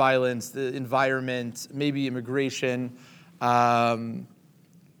 Gun violence, the environment, maybe immigration. Look,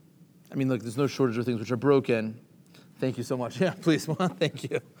 there's no shortage of things which are broken. Thank you so much. Yeah, please. Thank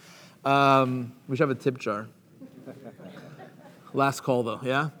you. We should have a tip jar. Last call, though,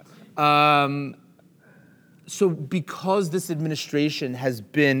 yeah? So because this administration has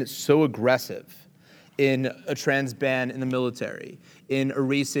been so aggressive in a trans ban in the military, in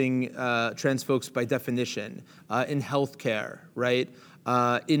erasing trans folks by definition, in healthcare, right?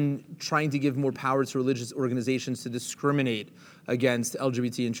 In trying to give more power to religious organizations to discriminate against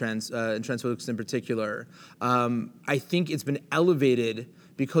LGBT and trans folks in particular, I think it's been elevated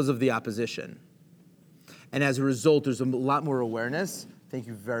because of the opposition. And as a result, there's a lot more awareness. Thank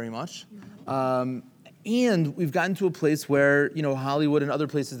you very much. And we've gotten to a place where, Hollywood and other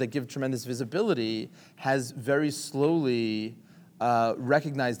places that give tremendous visibility has very slowly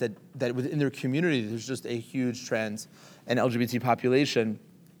recognized that within their community, there's just a huge trans and LGBT population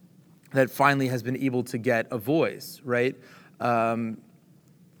that finally has been able to get a voice, right?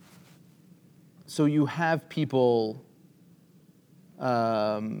 So you have people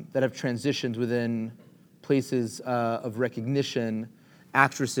that have transitioned within places of recognition,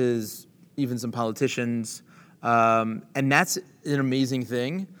 actresses, even some politicians, and that's an amazing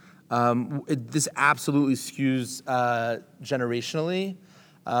thing. This absolutely skews generationally.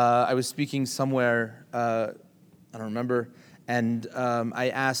 I was speaking somewhere, I don't remember, and I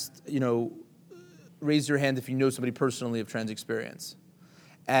asked, raise your hand if you know somebody personally of trans experience.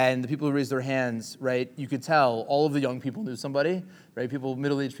 And the people who raised their hands, right, you could tell all of the young people knew somebody, right? People,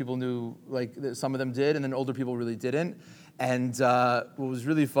 middle-aged people knew, like, some of them did, and then older people really didn't. And what was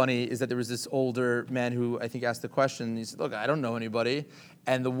really funny is that there was this older man who I think asked the question, and he said, look, I don't know anybody.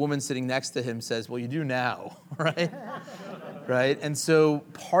 And the woman sitting next to him says, well, you do now, right? Right? And so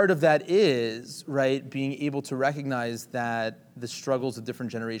part of that is, right, being able to recognize that the struggles of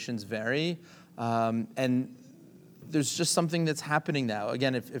different generations vary. And there's just something that's happening now.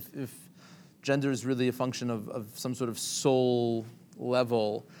 Again, if gender is really a function of some sort of soul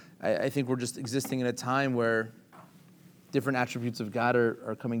level, I think we're just existing in a time where different attributes of God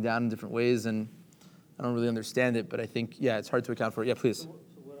are coming down in different ways, and I don't really understand it, but I think, it's hard to account for it. Yeah, please. So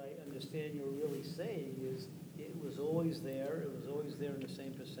what I understand you're really saying is it was always there in the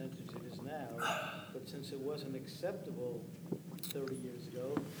same percentage it is now, but since it wasn't acceptable 30 years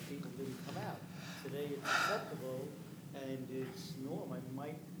ago, people didn't come out. Today it's acceptable and it's normal.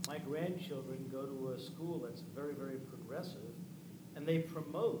 My grandchildren go to a school that's very, very progressive, and they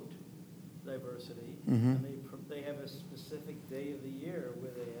promote diversity, and they have a specific day of the year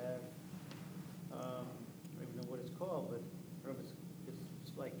where they have, I don't even know what it's called, but I don't know if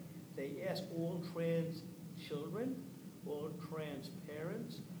it's like they ask all trans children, all trans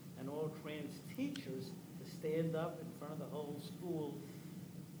parents, and all trans teachers to stand up in front of the whole school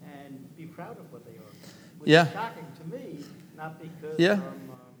and be proud of what they are. Which is shocking to me, not because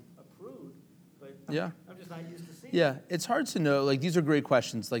I'm a prude, but I'm just not used to seeing it. It's hard to know. Like, these are great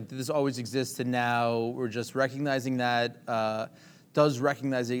questions. Like, this always existed. Now we're just recognizing that. Does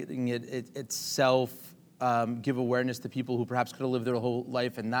recognizing it itself give awareness to people who perhaps could have lived their whole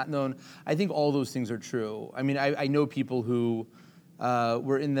life and not known? I think all those things are true. I mean, I know people who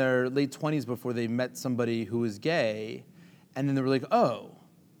were in their late 20s before they met somebody who was gay, and then they were like, oh,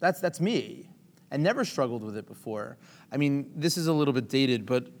 that's me, and never struggled with it before. I mean, this is a little bit dated,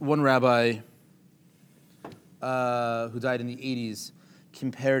 but one rabbi who died in the 80s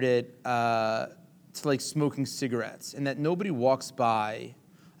compared it to like smoking cigarettes, and that nobody walks by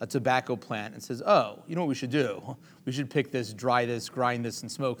a tobacco plant and says, oh, you know what we should do? We should pick this, dry this, grind this,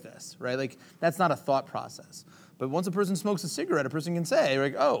 and smoke this, right? Like, that's not a thought process. But once a person smokes a cigarette, a person can say,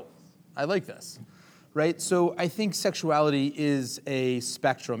 like, oh, I like this, right? So I think sexuality is a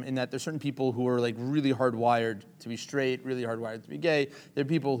spectrum in that there's certain people who are like really hardwired to be straight, really hardwired to be gay. There are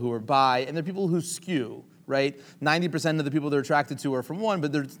people who are bi, and there are people who skew, right? 90% of the people they're attracted to are from one,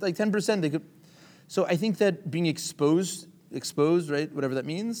 but there's like 10% they could. So I think that being exposed, right, whatever that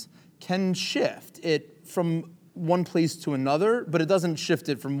means, can shift it from one place to another, but it doesn't shift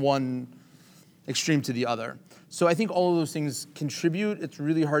it from one extreme to the other. So I think all of those things contribute. It's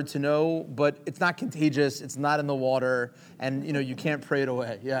really hard to know, but it's not contagious. It's not in the water, and you can't pray it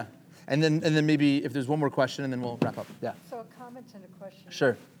away. Yeah, and then maybe if there's one more question, and then we'll wrap up. Yeah. So a comment and a question.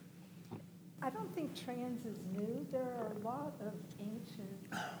 Sure. I don't think trans is new. There are a lot of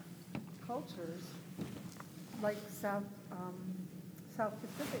ancient cultures, like South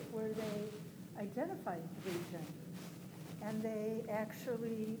Pacific, where they identified three genders, and they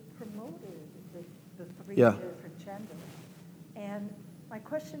actually promoted the three different genders. And my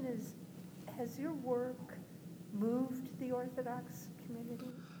question is, has your work moved the Orthodox community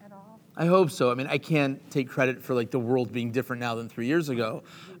at all? I hope so. I mean, I can't take credit for like the world being different now than 3 years ago,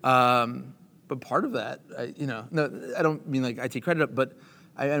 but part of that, no, I don't mean like I take credit, but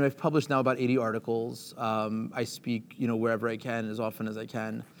I've published now about 80 articles. I speak, wherever I can, as often as I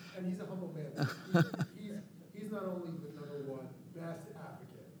can. And he's a humble man. He's not only the number one best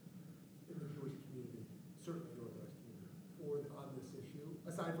advocate in the Jewish community, certainly the Orthodox community, on this issue,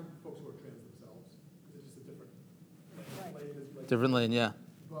 aside from folks who are trans themselves, because it's just a different lane. Different lane, yeah.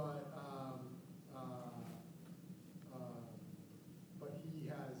 But he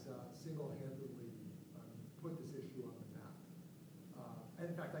has single-handedly put this issue on the map.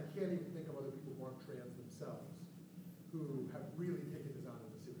 In can't even think of other people who aren't trans themselves who have really taken this on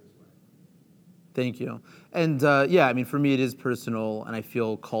in a serious way. Thank you. And yeah, I mean, for me, it is personal, and I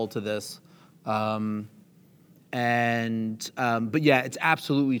feel called to this. But yeah, it's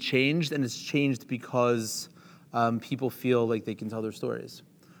absolutely changed, and it's changed because people feel like they can tell their stories.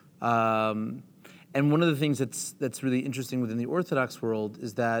 And one of the things that's really interesting within the Orthodox world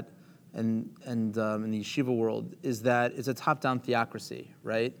is that, and in the yeshiva world, is that it's a top-down theocracy,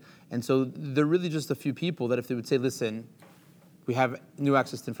 right? And so there are really just a few people that if they would say, listen, we have new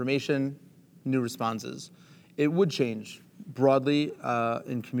access to information, new responses, it would change broadly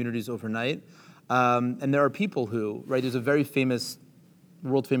in communities overnight. And there are people who, right, there's a very famous,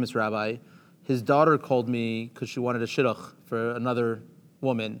 world-famous rabbi. His daughter called me because she wanted a shidduch for another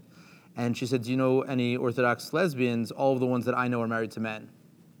woman. And she said, do you know any Orthodox lesbians? All of the ones that I know are married to men.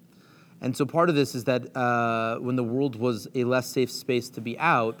 And so part of this is that when the world was a less safe space to be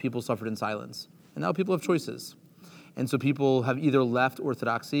out, people suffered in silence. And now people have choices. And so people have either left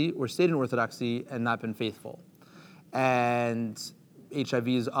Orthodoxy or stayed in Orthodoxy and not been faithful. And HIV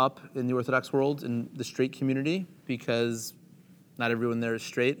is up in the Orthodox world, in the straight community, because not everyone there is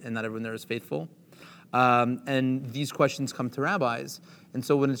straight and not everyone there is faithful. And these questions come to rabbis. And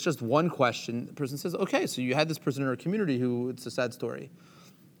so when it's just one question, the person says, okay, so you had this person in our community who, it's a sad story.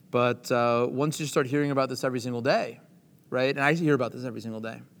 But once you start hearing about this every single day, right? And I hear about this every single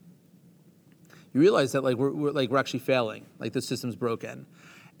day. You realize that we're actually failing, like the system's broken.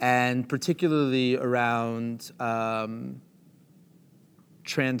 And particularly around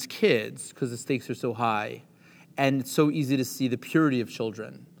trans kids, because the stakes are so high. And it's so easy to see the purity of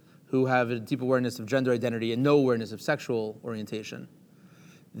children who have a deep awareness of gender identity and no awareness of sexual orientation.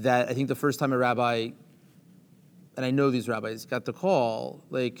 That I think the first time a rabbi, and I know these rabbis, got the call,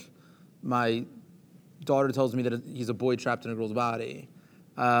 like, my daughter tells me that he's a boy trapped in a girl's body.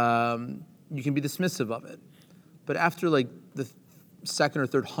 You can be dismissive of it. But after like the second or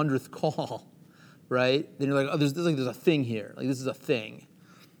third 100th call, right, then you're like, oh, there's a thing here. Like, this is a thing.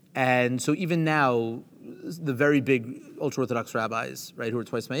 And so even now, the very big ultra-Orthodox rabbis, right, who are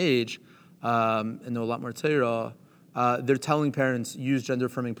twice my age, and know a lot more Torah, they're telling parents, use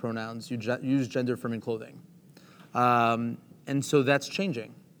gender-affirming pronouns, use gender-affirming clothing. And so that's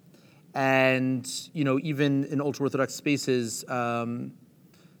changing. And, you know, even in ultra-Orthodox spaces,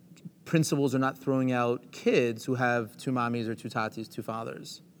 principals are not throwing out kids who have two mommies or two tatis, two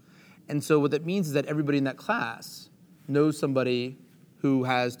fathers. And so what that means is that everybody in that class knows somebody who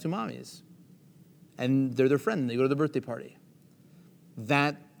has two mommies. And they're their friend, and they go to the birthday party.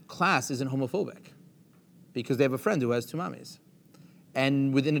 That class isn't homophobic because they have a friend who has two mommies.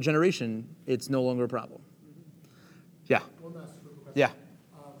 And within a generation, it's no longer a problem. Yeah. One last quick question. Yeah.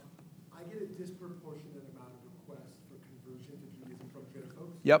 I get a disproportionate amount of requests for conversion to Judaism from trans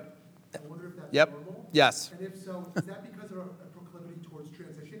folks. Yep. I wonder if that's Yep. normal. Yes. And if so, is that because of a proclivity towards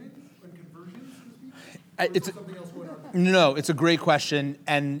transitioning and conversion, so to speak? Or is there something else going on? No, it's a great question.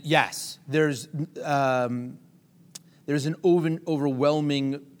 And yes, there's an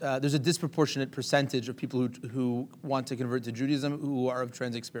overwhelming, there's a disproportionate percentage of people who want to convert to Judaism who are of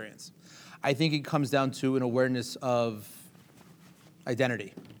trans experience. I think it comes down to an awareness of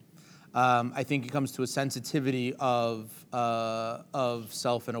identity. I think it comes to a sensitivity of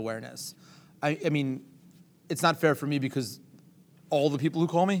self and awareness. I mean, it's not fair for me because all the people who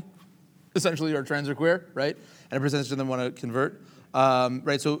call me essentially are trans or queer, right? And a percentage of them want to convert,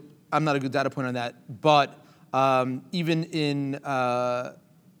 right? So I'm not a good data point on that. But even in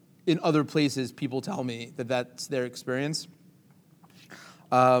other places, people tell me that that's their experience.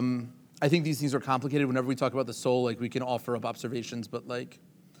 I think these things are complicated. Whenever we talk about the soul, like, we can offer up observations, but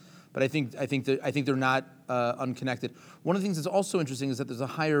I think they're not unconnected. One of the things that's also interesting is that there's a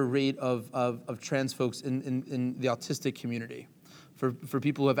higher rate of trans folks in the autistic community. For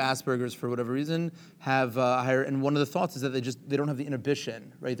people who have Asperger's for whatever reason, have higher. And one of the thoughts is that they don't have the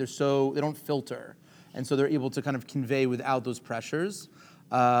inhibition, right? They don't filter, and so they're able to kind of convey without those pressures.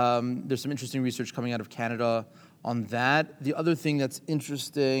 There's some interesting research coming out of Canada on that. The other thing that's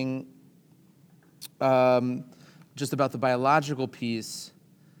interesting, just about the biological piece.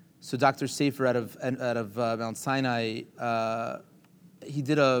 So Dr. Safer out of Mount Sinai, he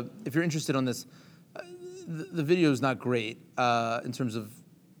did if you're interested on this, the video is not great in terms of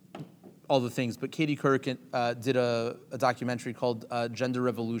all the things, but Katie Kirk did a documentary called Gender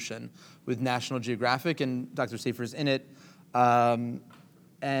Revolution with National Geographic, and Dr. Safer is in it.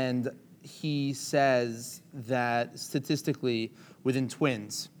 And he says that statistically, within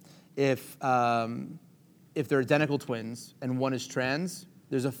twins, if they're identical twins and one is trans,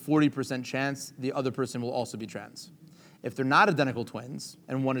 there's a 40% chance the other person will also be trans. If they're not identical twins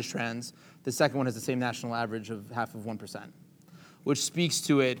and one is trans, the second one has the same national average of 0.5%, which speaks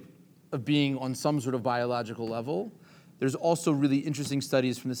to it of being on some sort of biological level. There's also really interesting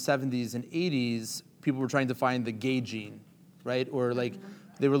studies from the 70s and 80s. People were trying to find the gay gene, right? Or like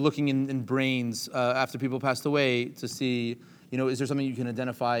they were looking in brains after people passed away to see, is there something you can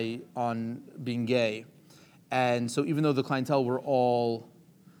identify on being gay? And so even though the clientele were all,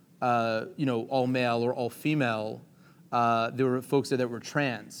 all male or all female, there were folks there that were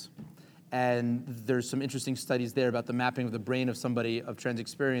trans. And there's some interesting studies there about the mapping of the brain of somebody of trans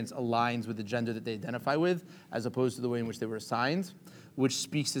experience aligns with the gender that they identify with, as opposed to the way in which they were assigned, which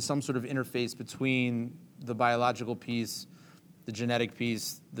speaks to some sort of interface between the biological piece, the genetic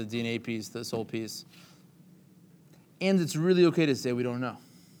piece, the DNA piece, the soul piece. And it's really okay to say we don't know.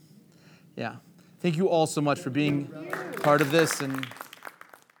 Yeah. Thank you all so much for being part of this. And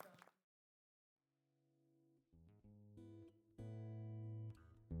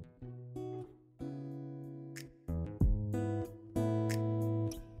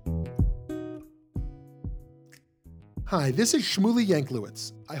Hi, this is Shmuley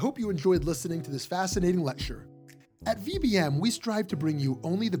Yanklowitz. I hope you enjoyed listening to this fascinating lecture. At VBM, we strive to bring you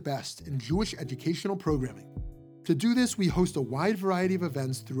only the best in Jewish educational programming. To do this, we host a wide variety of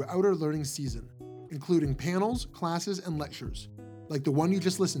events throughout our learning season, including panels, classes, and lectures, like the one you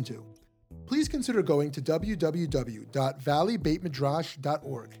just listened to. Please consider going to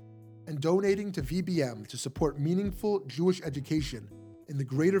www.valleybeitmidrash.org and donating to VBM to support meaningful Jewish education in the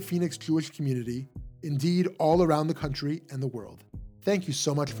greater Phoenix Jewish community, indeed all around the country and the world. Thank you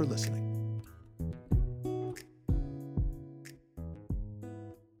so much for listening.